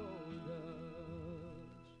your shoulders.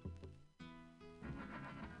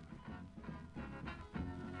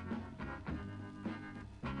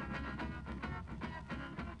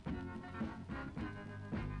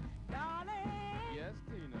 Darling, Yes,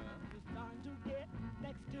 Tina. you're starting to get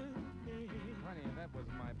next to me. Honey, that was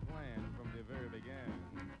my plan from the very beginning.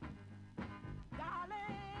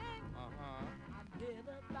 Darling, Uh-huh. I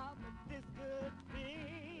never thought that this could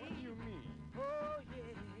be. What do you mean? Oh,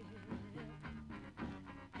 yeah.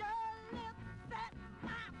 Your lips set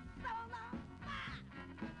my soul on fire.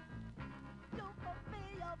 You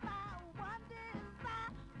fulfill my one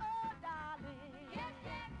desire. Oh, darling. Yes,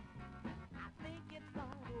 yes. I think it's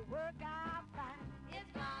gonna work out fine.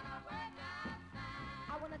 It's gonna work out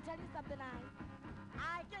fine. I wanna tell you something,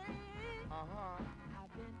 Uh-huh.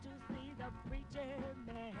 I've been to see the preacher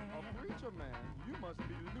man. A preacher man? You must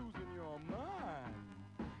be losing your mind.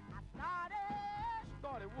 I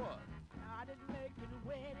started what? Started making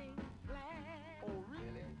wedding plans. Oh,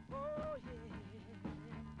 really? Oh, yeah.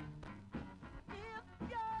 If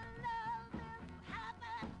your love is half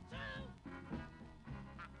as true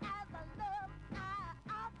as the love I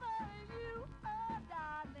offer you, oh,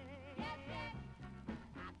 darling. Yes, yes.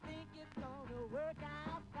 I think it's gonna work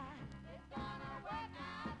out fine. It's gonna work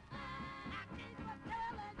out fine. I keep on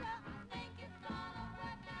telling you, I think it's gonna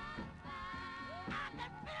work out fine. I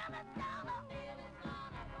can feel it's gonna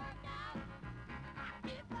work out. I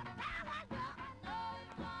keep on telling you, I know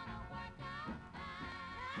it's gonna work out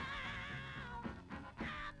fine.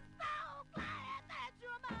 I'm so glad that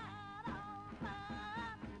you're mine, oh,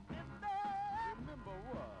 mine. Remember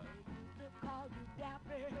what? They used to call you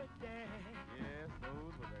Dapper Dan. Yes,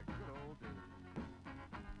 those were the good old days.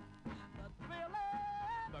 The thriller,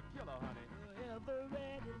 The killer, honey. the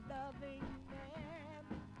ever-ready loving man.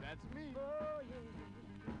 That's me. Oh,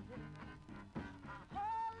 yeah. A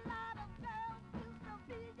whole lot of girls used to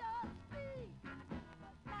be your speed.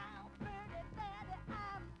 But now, pretty daddy,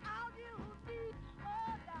 I'm all you need.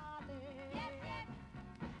 Oh, darling. Yes, yes.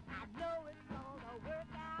 I know it's gonna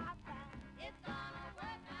work out fine. It's gonna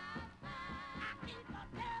work out fine. I keep on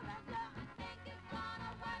telling you, I think it's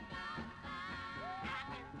gonna work out fine. I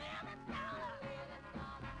can feel it's gonna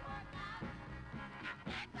work out. I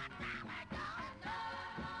keep on telling you, I know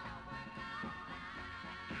it's gonna work out fine.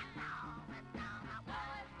 I know it's gonna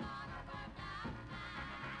work out fine.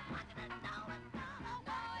 I want you to know it's gonna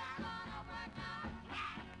work out.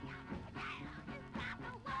 Yeah, yeah, it's got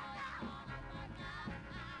to work out. I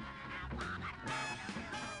wanna know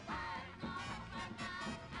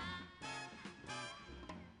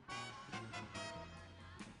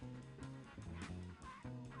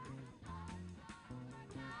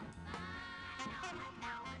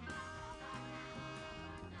it's gonna work out.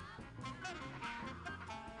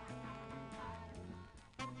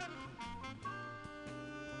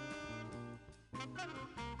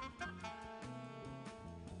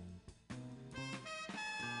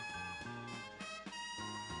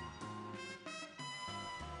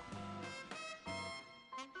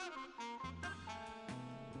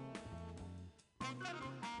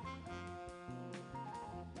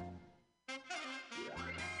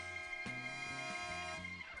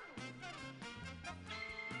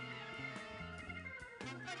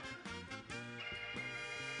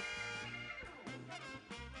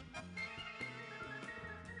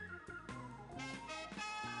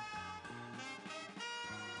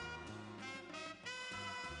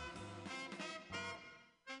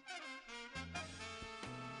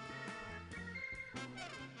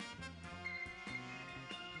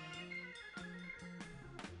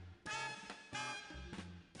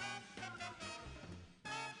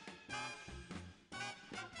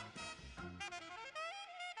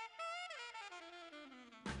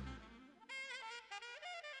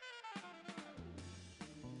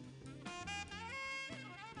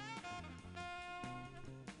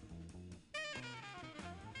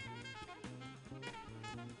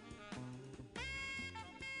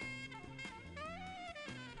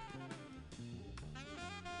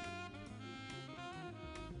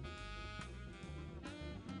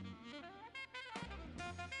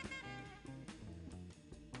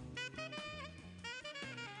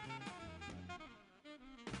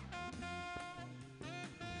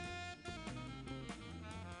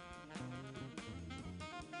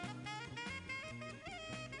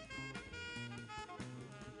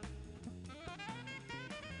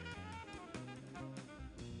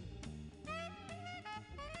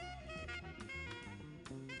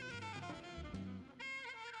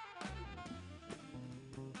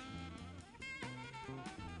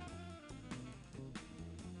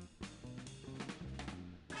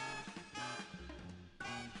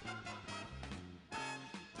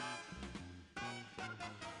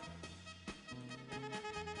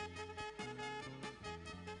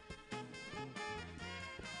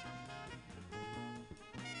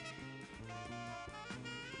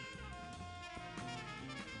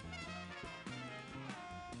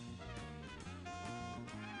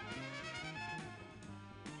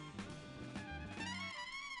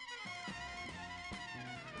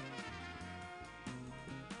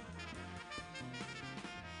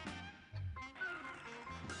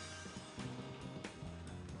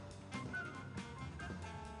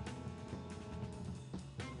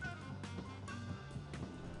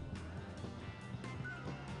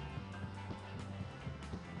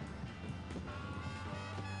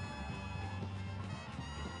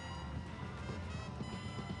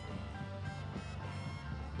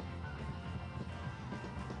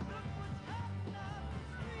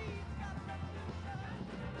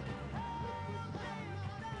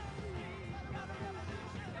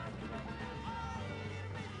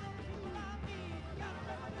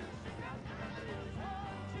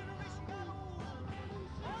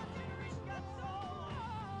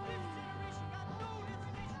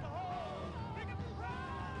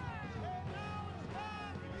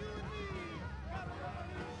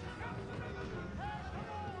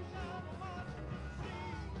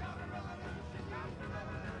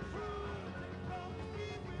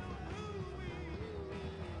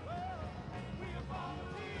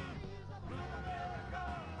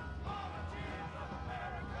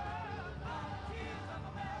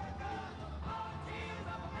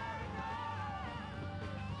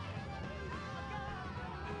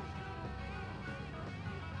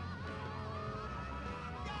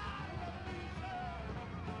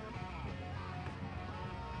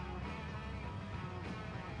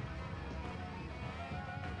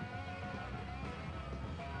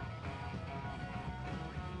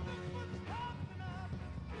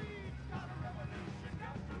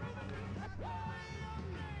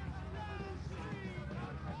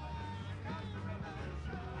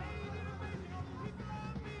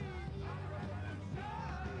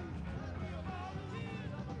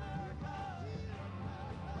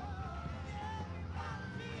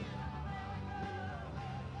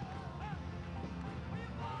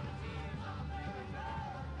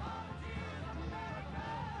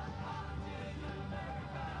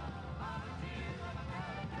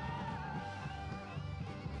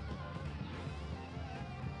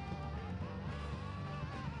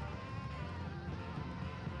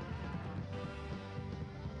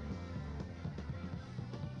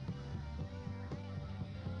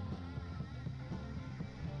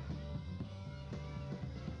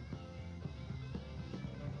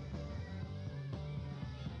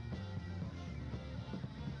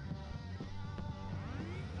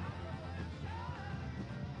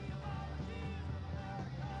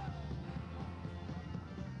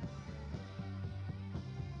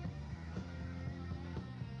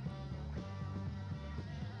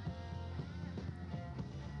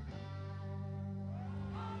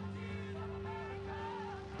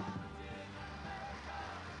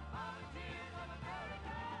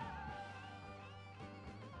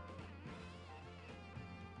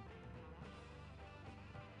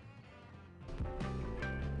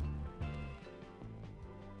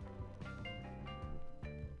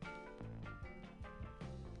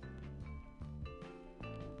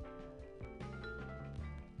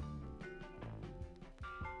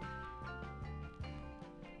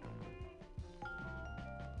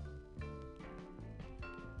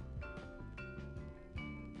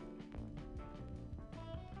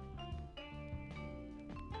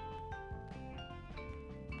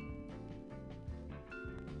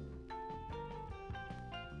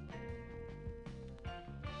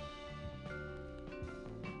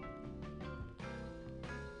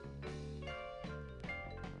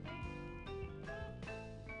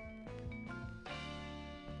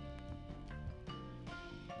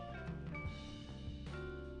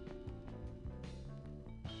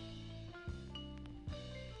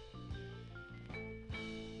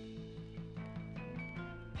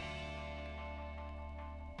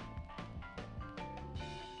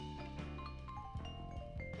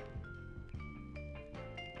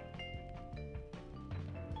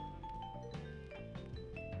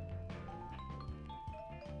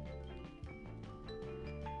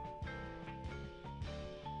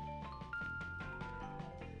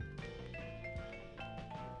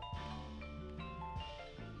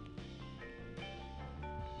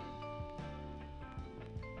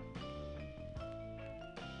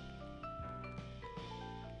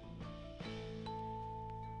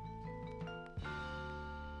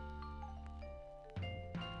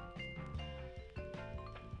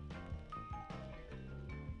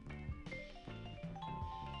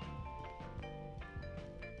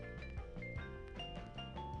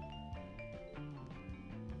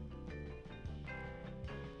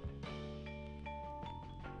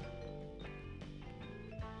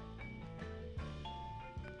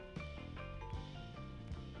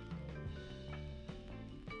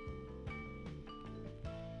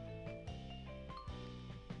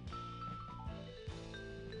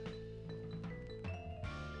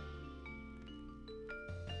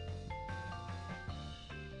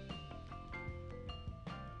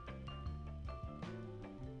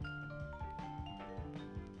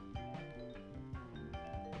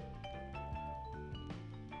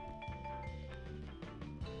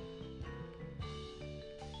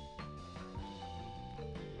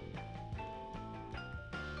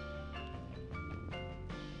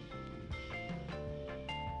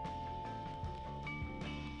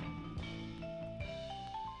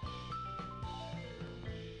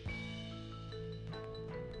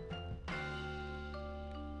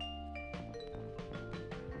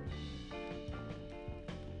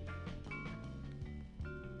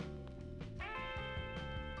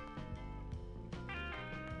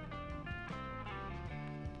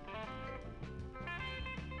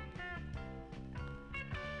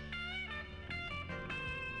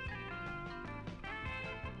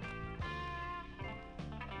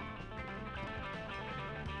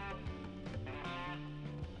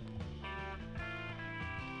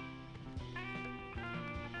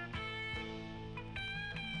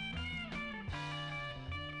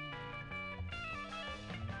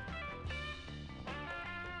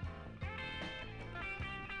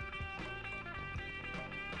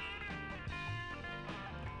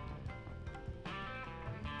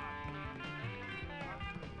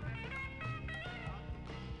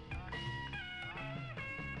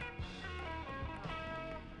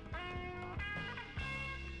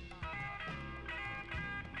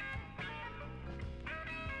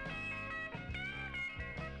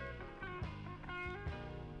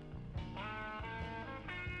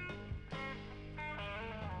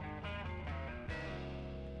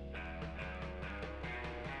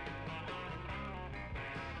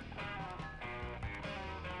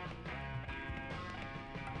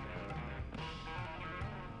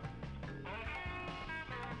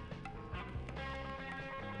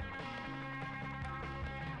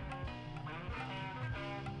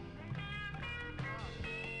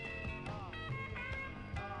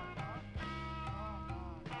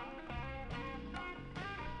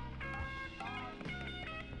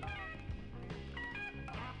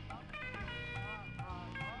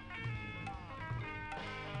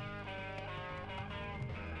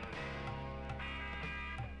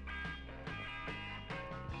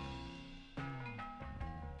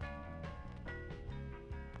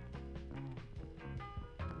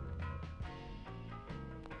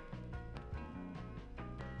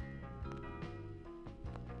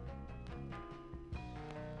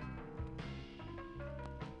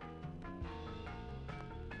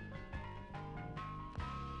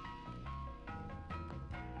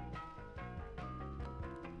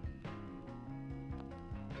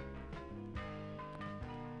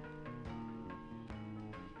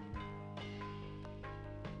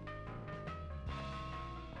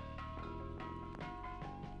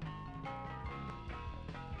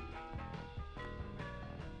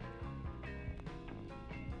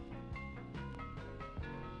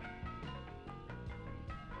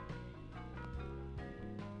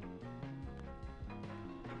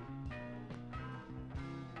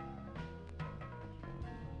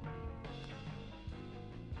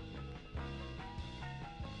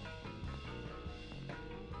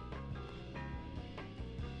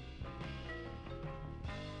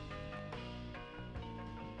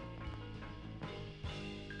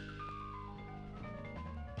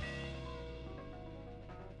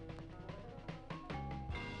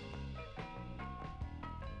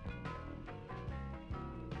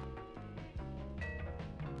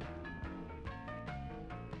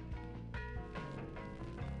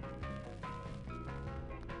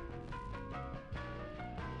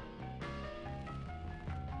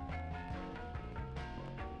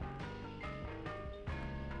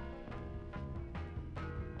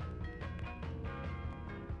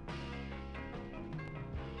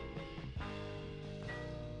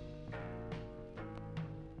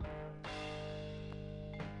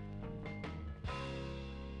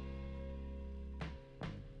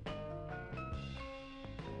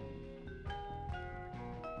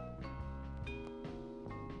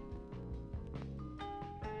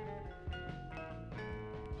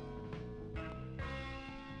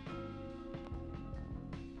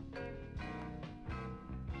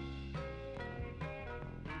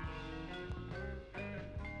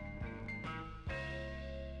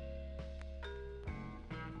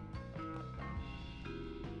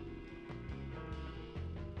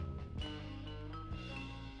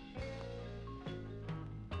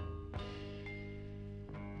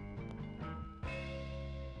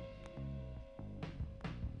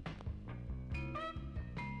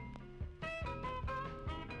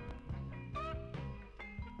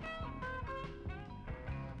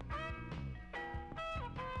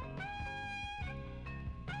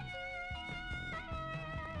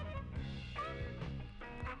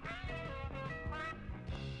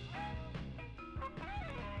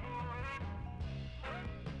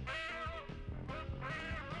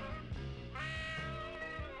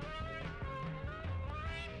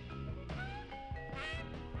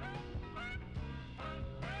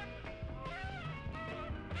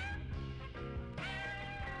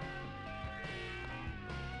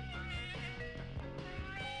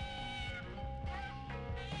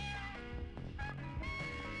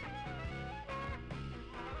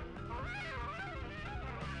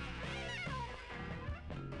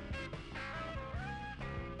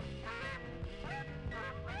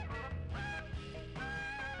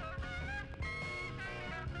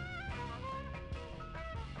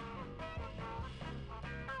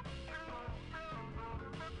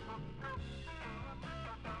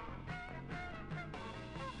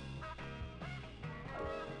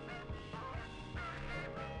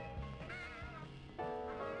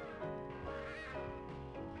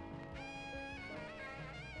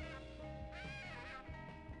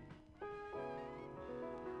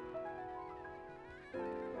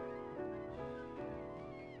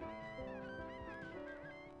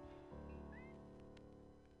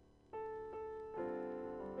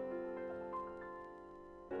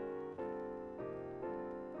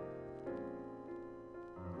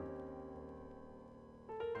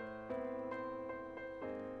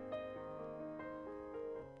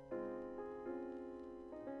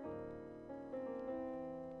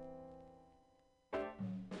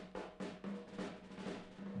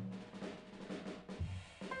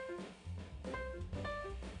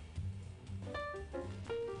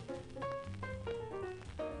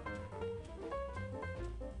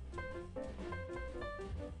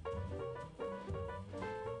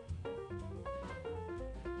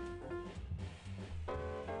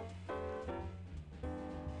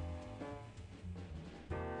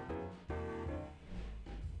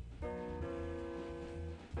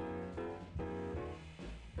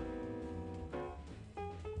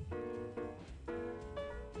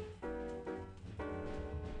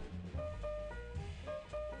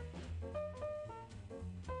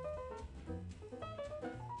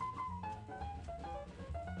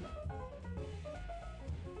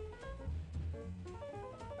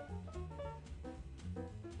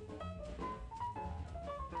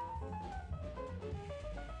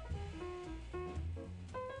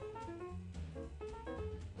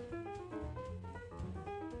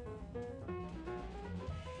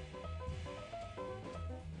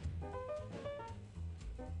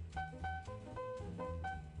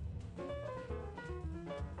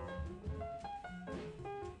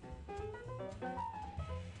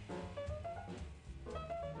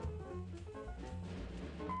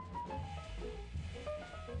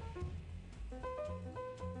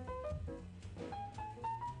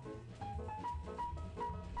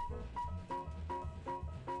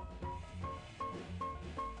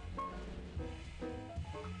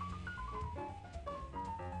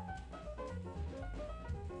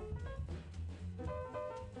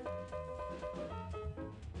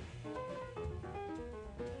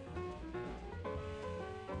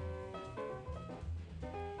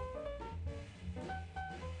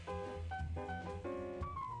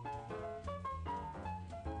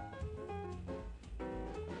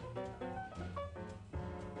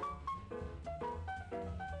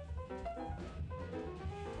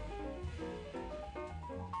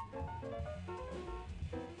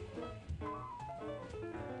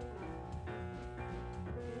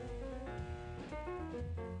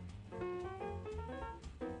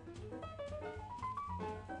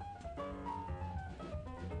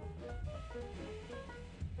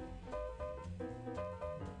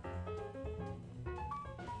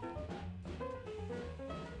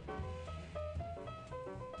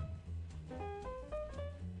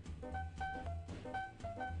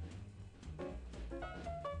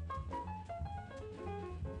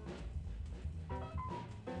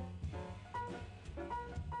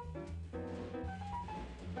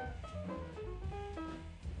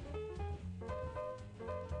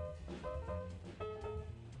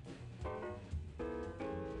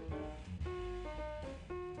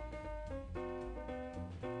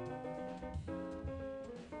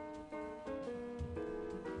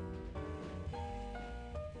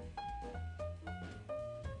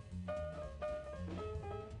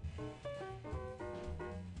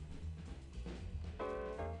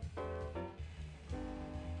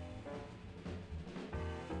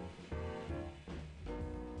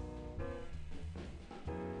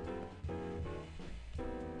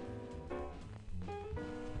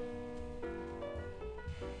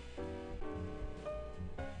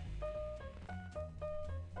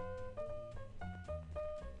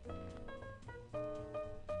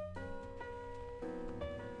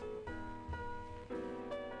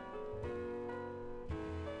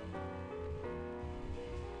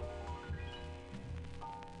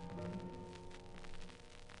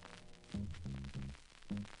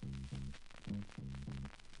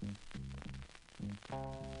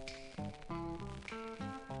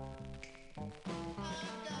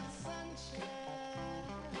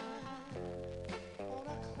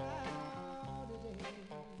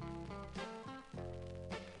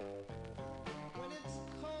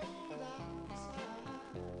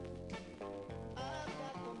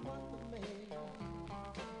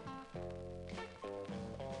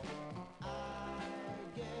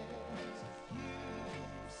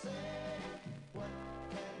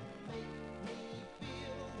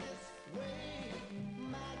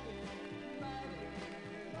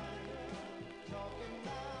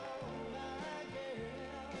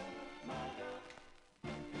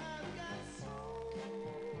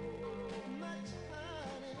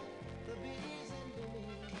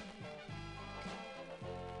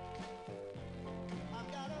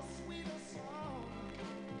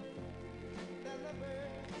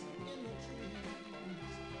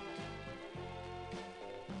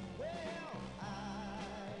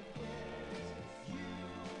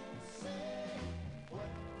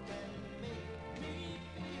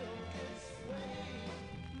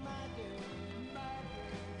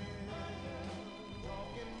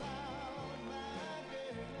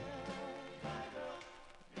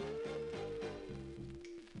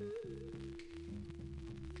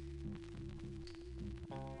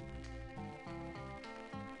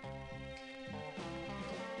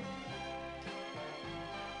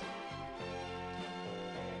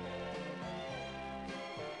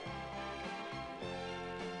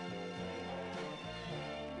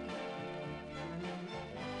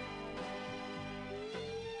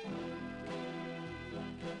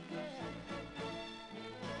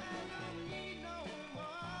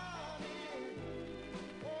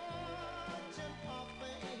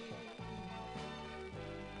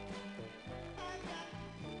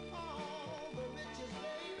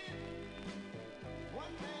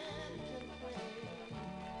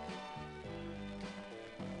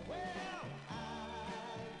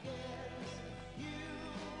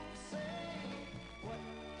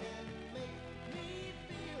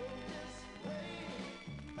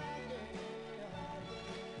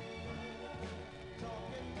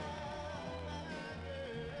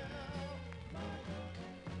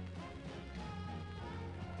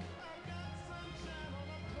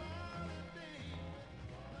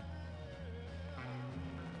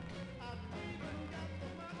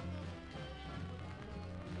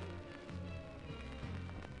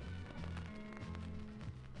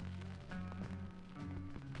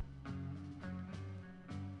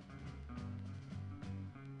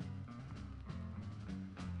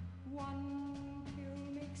 One pill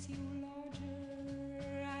makes you larger,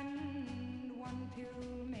 and one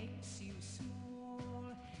pill makes you small.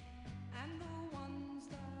 And the ones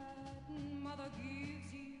that mother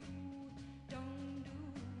gives you don't do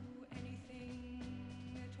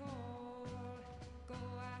anything at all. Go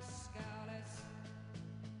ask Alice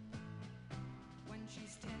when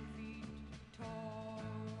she's 10 feet tall.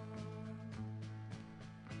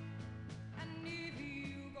 And if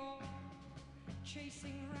you go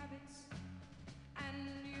chasing rabbits and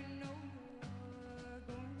you know you're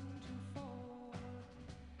going to fall,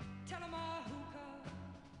 tell 'em a hookah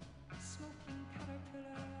smoking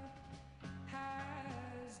caterpillar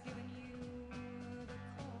has given you the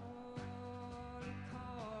call.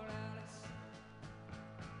 Call Alice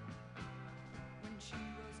when she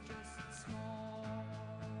was just small.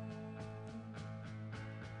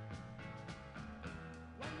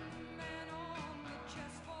 When the men on the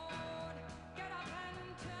chessboard get up and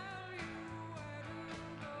tell you where to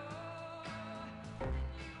go, and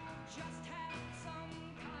you just had some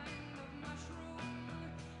kind of mushroom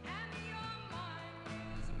and your mind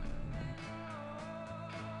is moving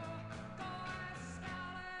low, go ask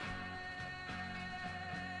Alice,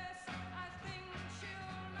 I think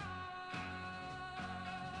she'll know.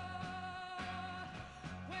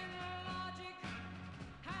 When logic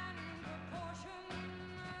and proportion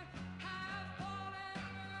have fallen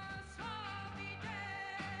sloppy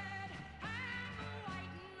dead, and the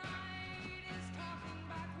white knight is talking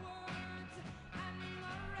backwards, and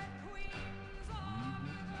the red queen's on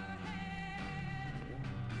her head.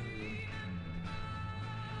 Remember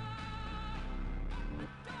what the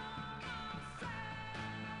Dormouse said.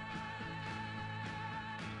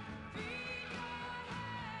 Feed your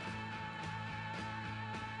head.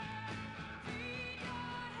 Feed your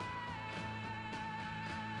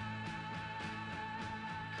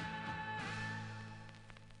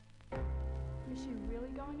Is she really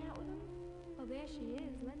going out with him? Oh, there she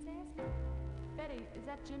is. Let's ask her. Betty, is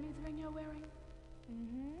that Jimmy's ring you're wearing?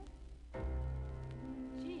 Mm-hmm.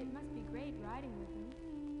 Gee, it must be great riding with him.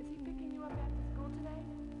 Is he picking you up after school today?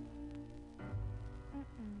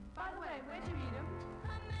 By the way, where'd you meet him?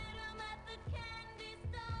 I met him at the candy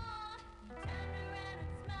store. Turned around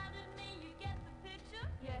and smiled at me. You get the picture?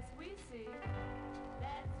 Yes, we see.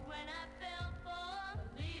 That's when I fell for the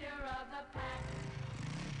leader of the pack.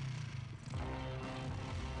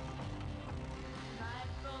 My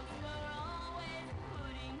folks were always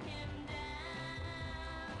putting him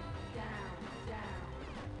down. Down, down.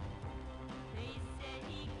 They said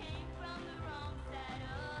he came from the wrong side of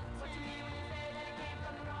town. What you mean when you say that he came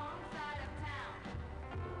from the wrong side of town?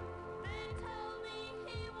 They told me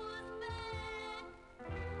he was bad,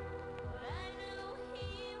 but I knew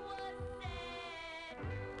he was sad.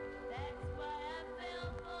 That's why I fell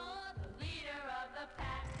for the leader of the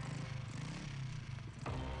pack.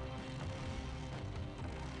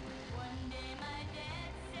 One day my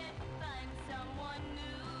dad said, find someone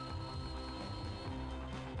new.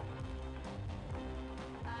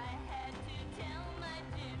 I had to tell my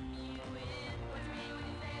Jim you is. What you mean when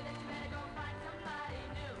you say that you better go find somebody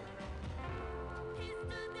new? He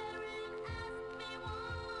stood there and asked me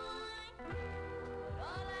why, but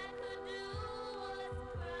all I could do was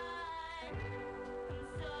cry. I'm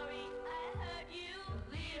sorry I hurt you,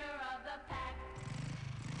 leader of the pack.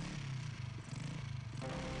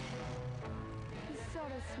 He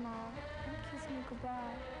sort of smiled and kissed me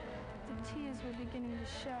goodbye. The tears were beginning to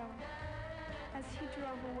show. As he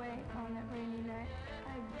drove away on that rainy night,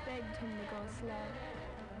 I begged him to go slow.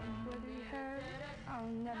 Whether he heard, I'll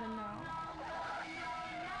never know. Look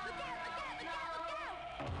out, look out, look out, look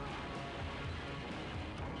out!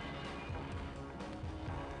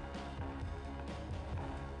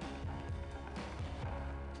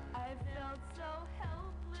 I felt so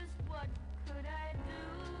helpless, what could I do?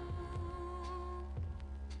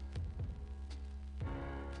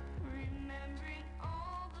 Remembering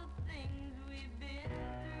all the things we've been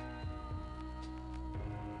through.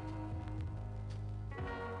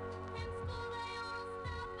 In school they all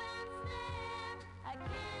stop and stare.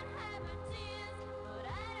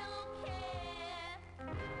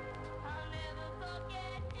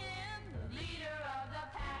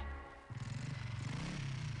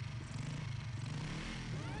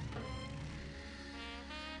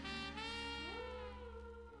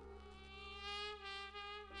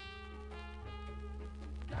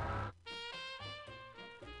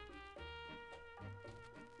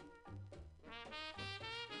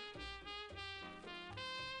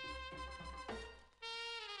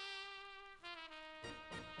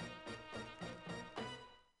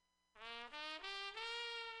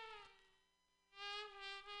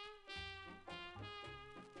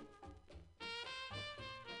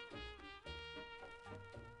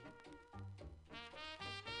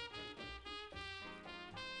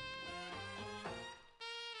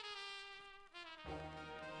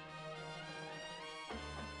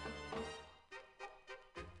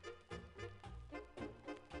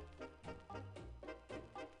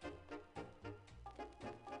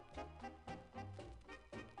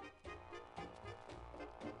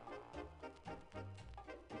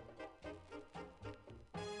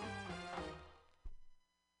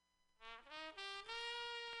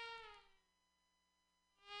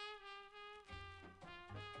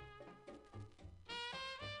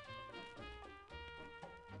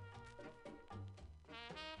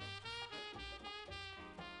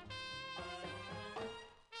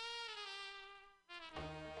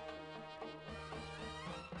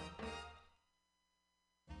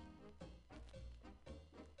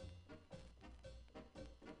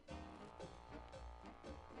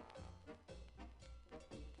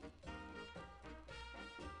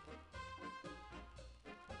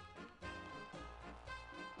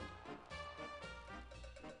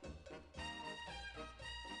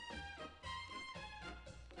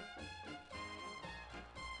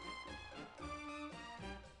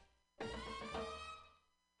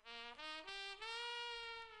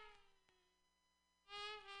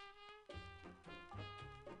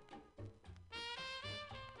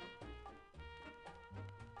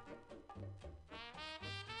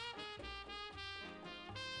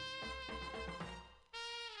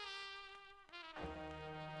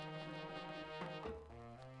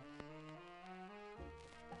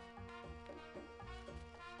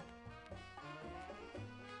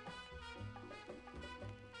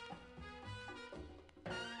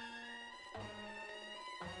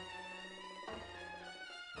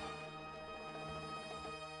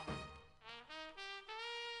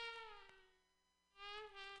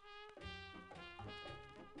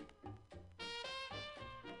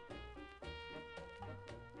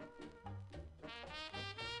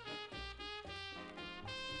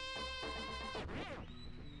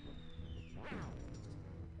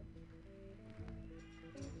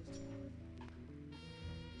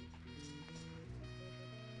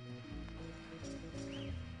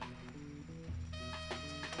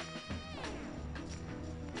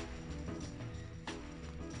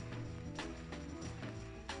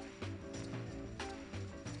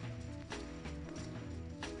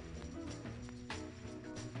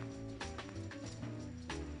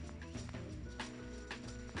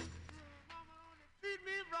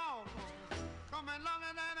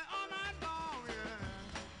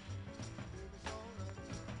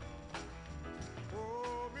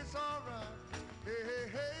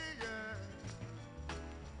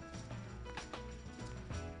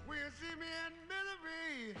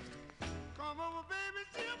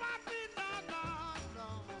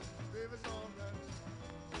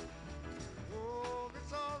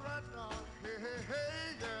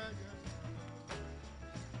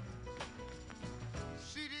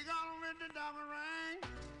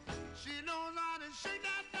 She knows how to shake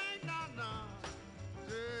that thing down now.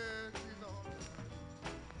 Yeah, she's all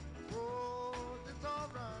right. Oh, it's all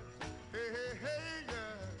right. Hey, hey, hey,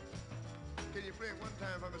 yeah. Can you play it one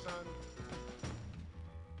time for me, son?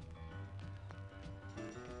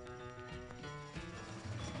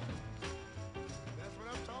 That's what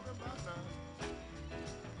I'm talking about now.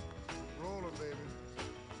 Roll 'em, baby.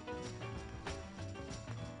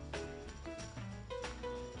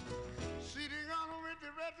 She done gone with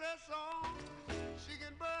the red dress song. She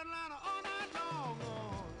can burn Atlanta all night long.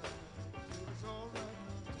 Oh, it's all right.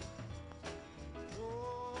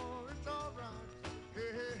 Oh, it's all right.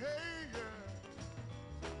 Hey, hey, hey, yeah.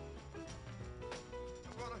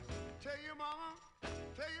 I'm gonna tell you, mama,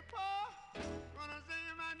 tell you, pa, gonna say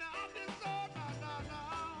you right now. I'm just so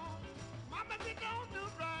now. Mama, you don't do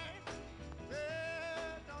right.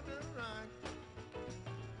 Yeah, don't do right.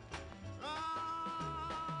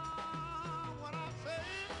 What I say,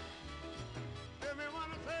 tell me what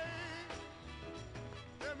I say,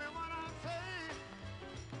 tell me what I say,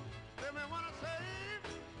 tell me what I say,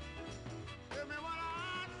 tell me what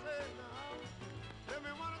I say now, tell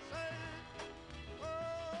me what I say. Oh,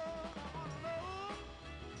 I wanna know,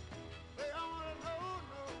 say I wanna know,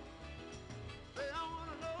 no, say I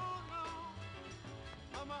wanna know, no,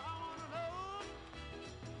 mama, I wanna know,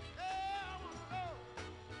 yeah, I wanna know,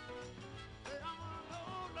 say I wanna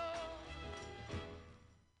know, no.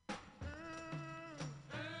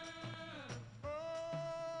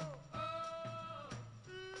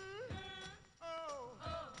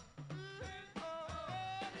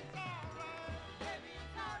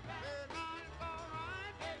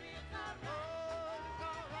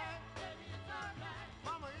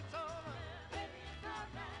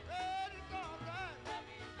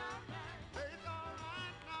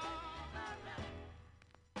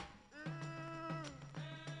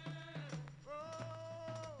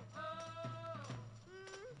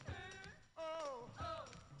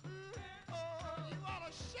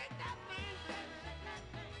 Shake that thing, baby.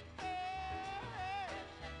 Hey, hey.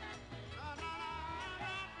 Na, na, na,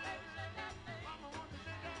 na, baby. Mama wants to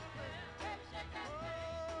shake that thing.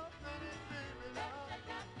 Oh, honey, baby, now.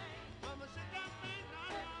 Mama, shake that thing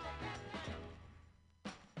now.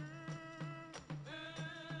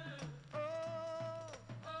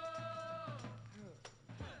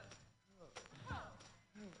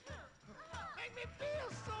 Make me feel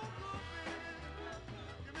so good, baby.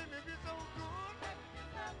 You make me feel so good.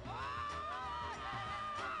 Oh,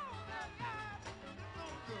 yeah. It's so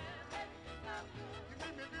good. You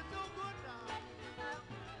make me feel so good now.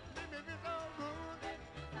 You make me feel so good.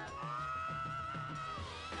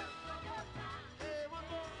 Hey, one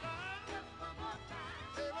more time.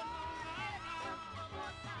 Hey, one more time now.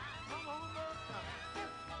 Come on, one more time.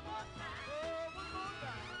 Oh, one more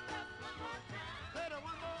time. Say that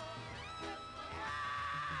one more.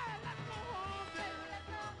 Yeah, let's go home, baby.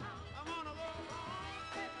 I wanna go home.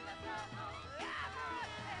 Yeah, Lord.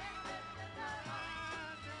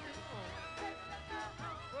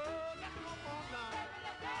 Oh, let's go home now.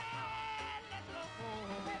 Yeah, let's go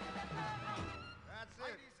home. That's it.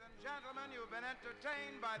 Ladies and gentlemen, you've been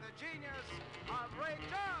entertained by the genius of Ray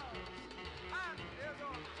Charles and his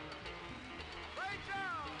orchestra. Ray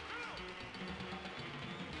Charles!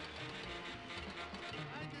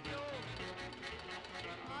 Thank you, Joe.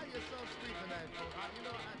 Ah, you're so sweet tonight, folks. You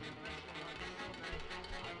know, I just bless you, man. You're so nice.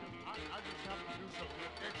 I just have to do something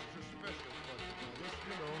extra special for you. Just,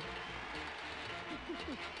 you know.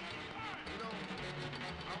 You know,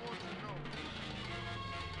 I want you to know.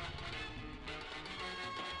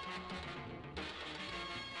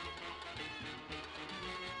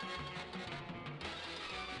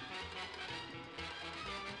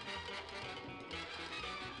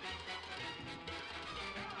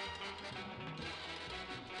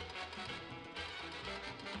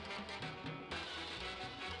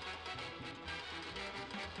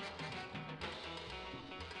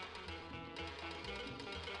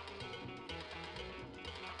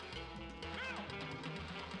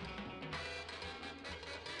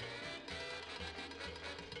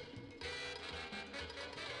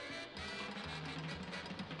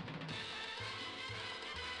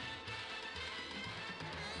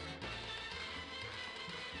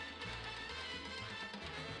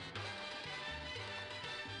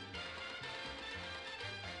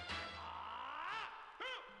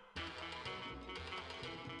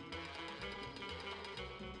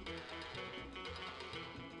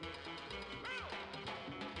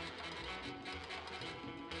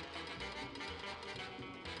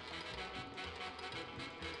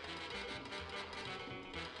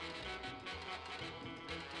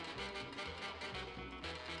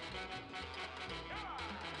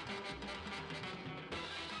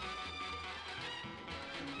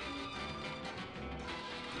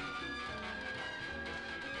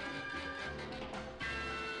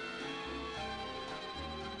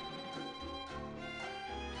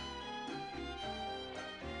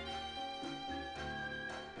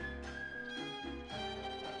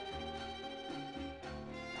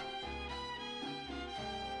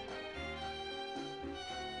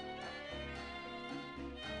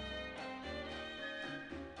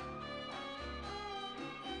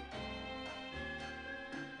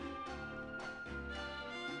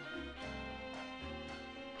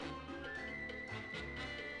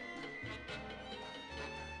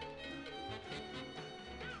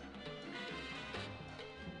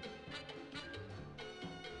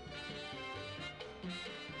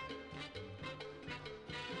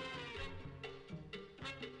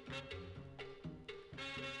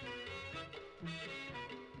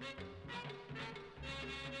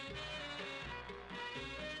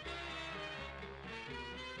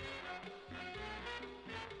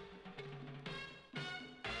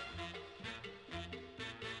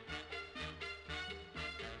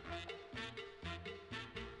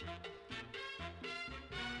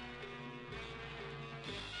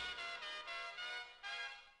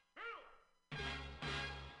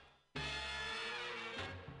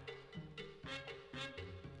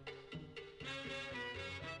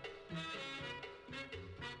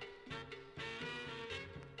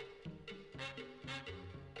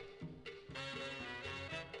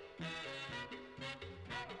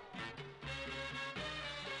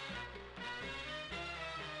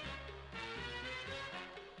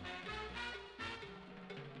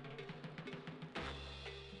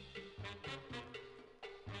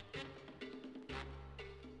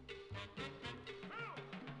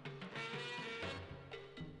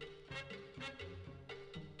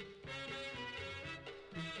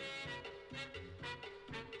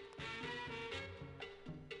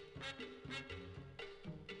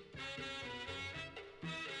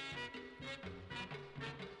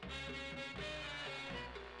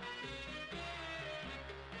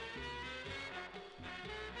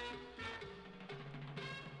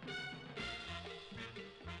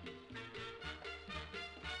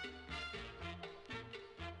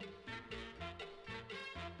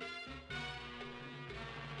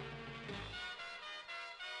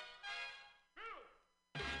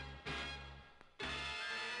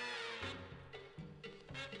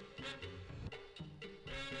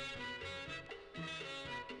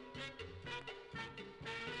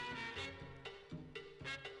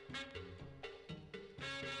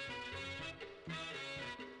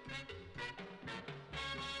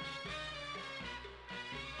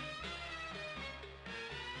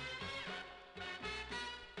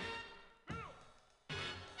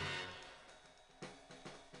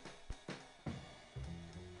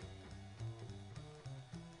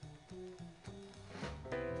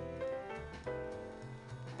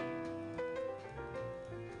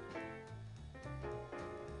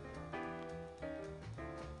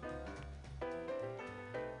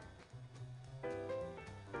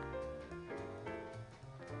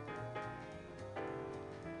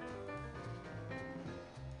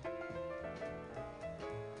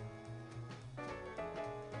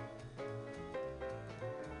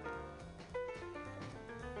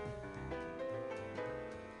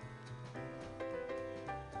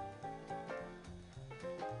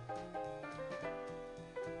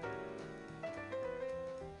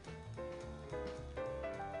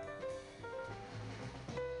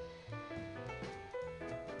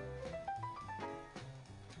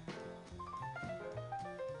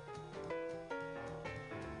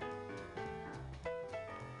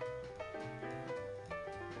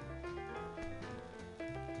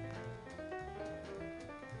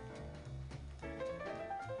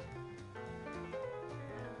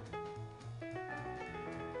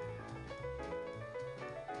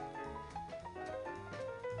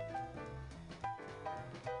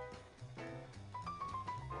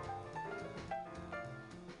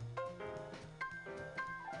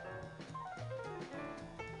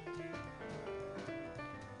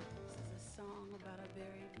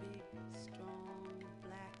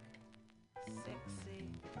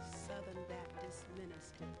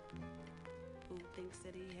 who thinks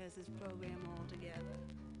that he has his program all together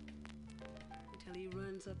until he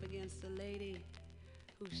runs up against a lady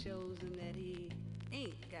who shows him that he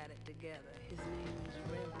ain't got it together. His name is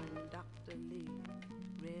Reverend Dr. Lee.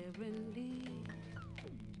 Reverend Lee.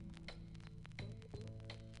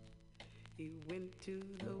 He went to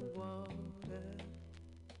the water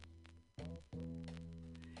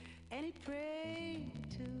and he prayed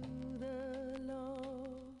to the Lord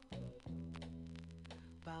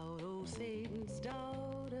about old Satan's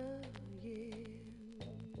daughter, yeah.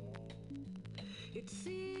 It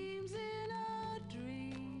seems in a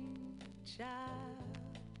dream, child,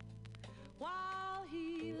 while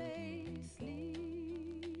he lay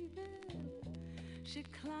sleeping, she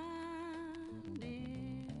climbed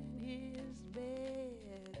in his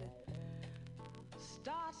bed,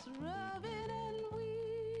 starts rubbing and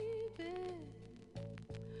weeping.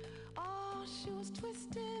 Oh, she was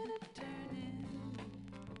twisting and turning.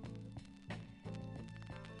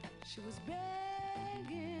 She was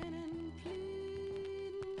begging and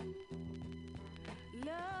pleading,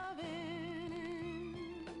 loving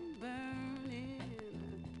and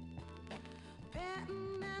burning,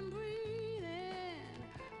 panting and breathing.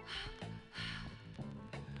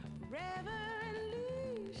 Reverend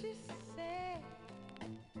Lee, she said,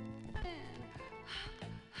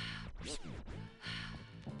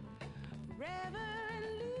 Reverend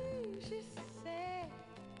Lee, she said,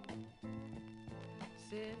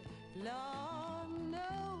 Lord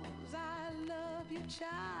knows I love you,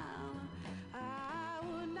 child. I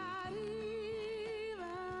would not even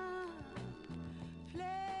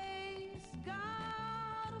place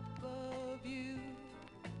God above you.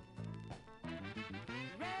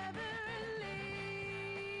 Reverend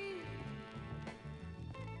Lee,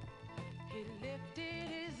 he lifted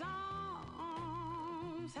his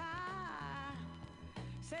arms high,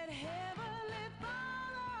 said, Heavenly Father,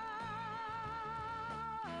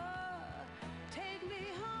 take me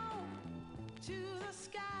home to the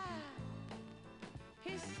sky.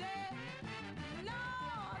 He said,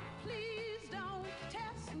 Lord, please don't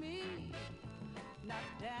test me, not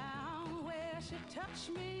down where she touched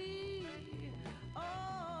me.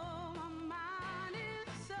 Oh, my mind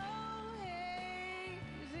is so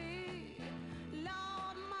hazy.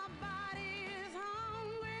 Lord, my body is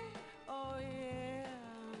hungry. Oh, yeah.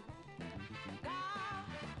 God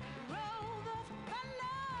rolled the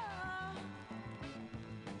thunder,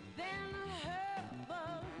 then heard the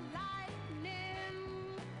lightning.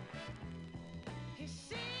 He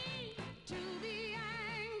seemed to be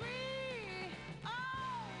angry.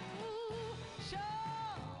 Oh,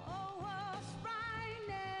 sure was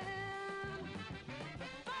frightening.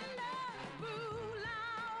 Thunder grew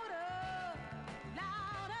louder,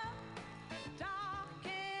 louder,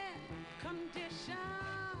 darkened conditions.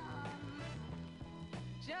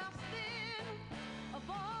 Just then, a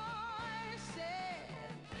voice said,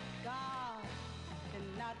 God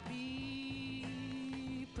cannot without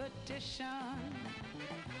petition.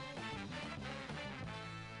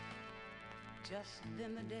 Just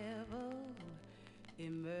then the devil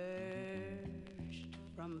emerged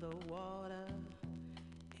from the water, and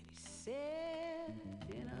he said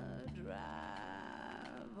in a dry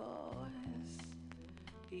voice,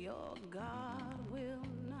 your God will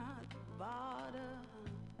not bother.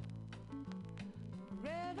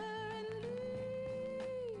 Reverend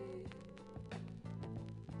Lee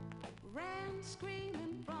ran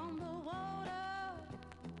screaming from the water.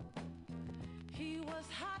 He was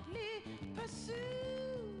hotly pursued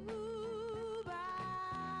by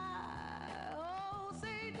old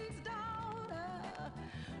Satan's daughter.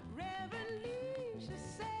 Reverend Lee, she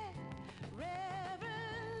said,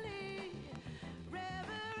 Reverend Lee,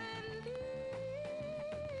 Reverend Lee,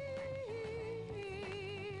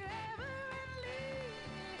 Reverend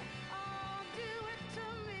Lee, oh, do it to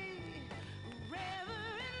me,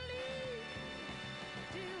 Reverend Lee,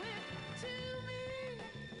 do it to me,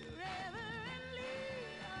 Reverend Lee,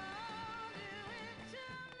 oh, do it to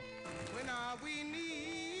me. When are we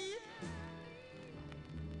need?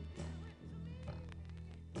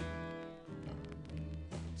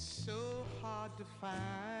 So hard to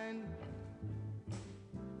find.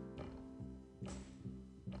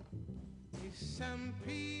 Is some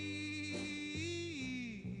peace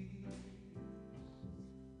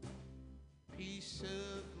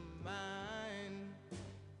of mind.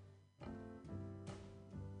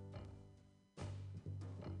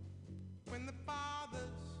 When the fathers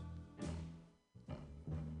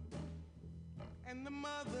and the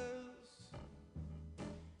mothers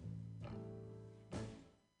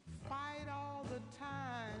fight all the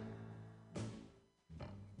time,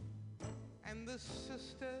 and the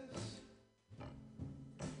sisters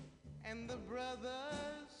and the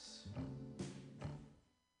brothers,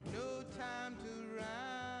 no time to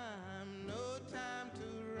rhyme, no time to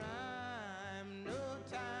rhyme, no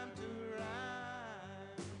time to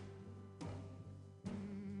rhyme.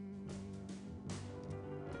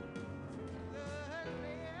 The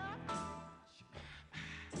left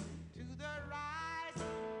to the right,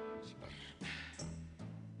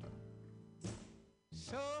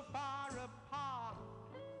 so far apart,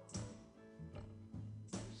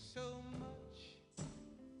 so much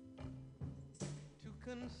to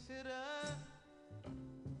consider.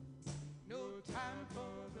 No time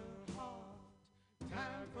for the heart,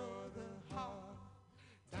 time for the heart,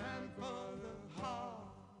 time for the heart.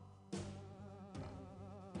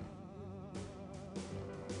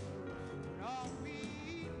 All we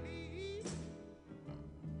need,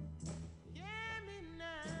 hear me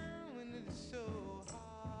now, and it's so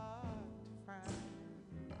hard to find.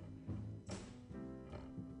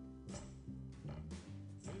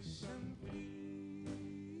 There's some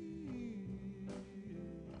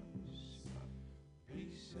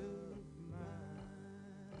peace of mind.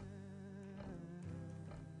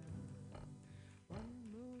 One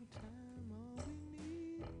more time, all we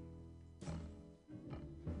need.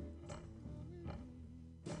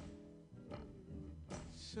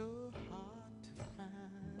 So hard to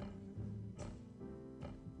find.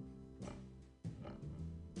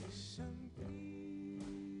 There's some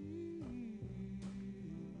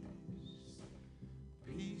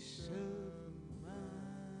peace of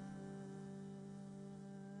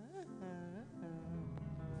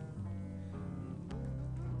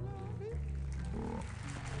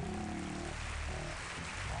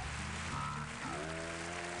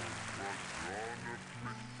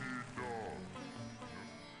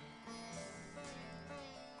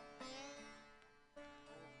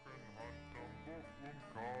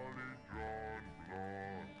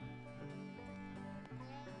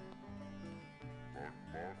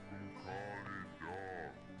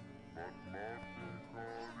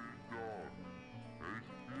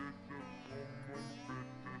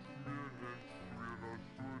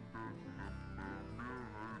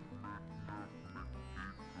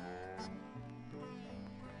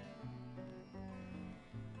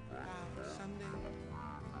Sunday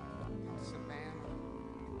in Savannah.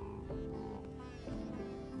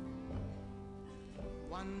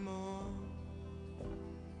 One more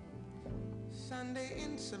Sunday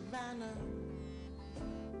in Savannah.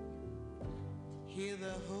 Hear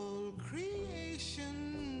the whole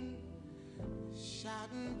creation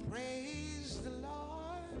shout and praise the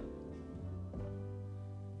Lord.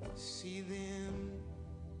 See them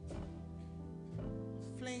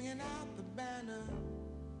flinging out the banner,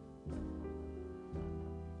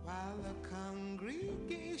 while the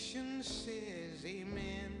congregation says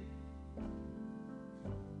amen.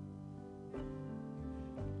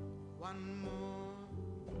 One more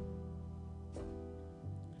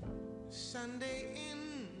Sunday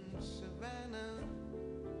in Savannah.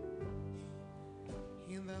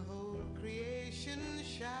 Hear the whole creation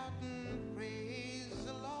shouting,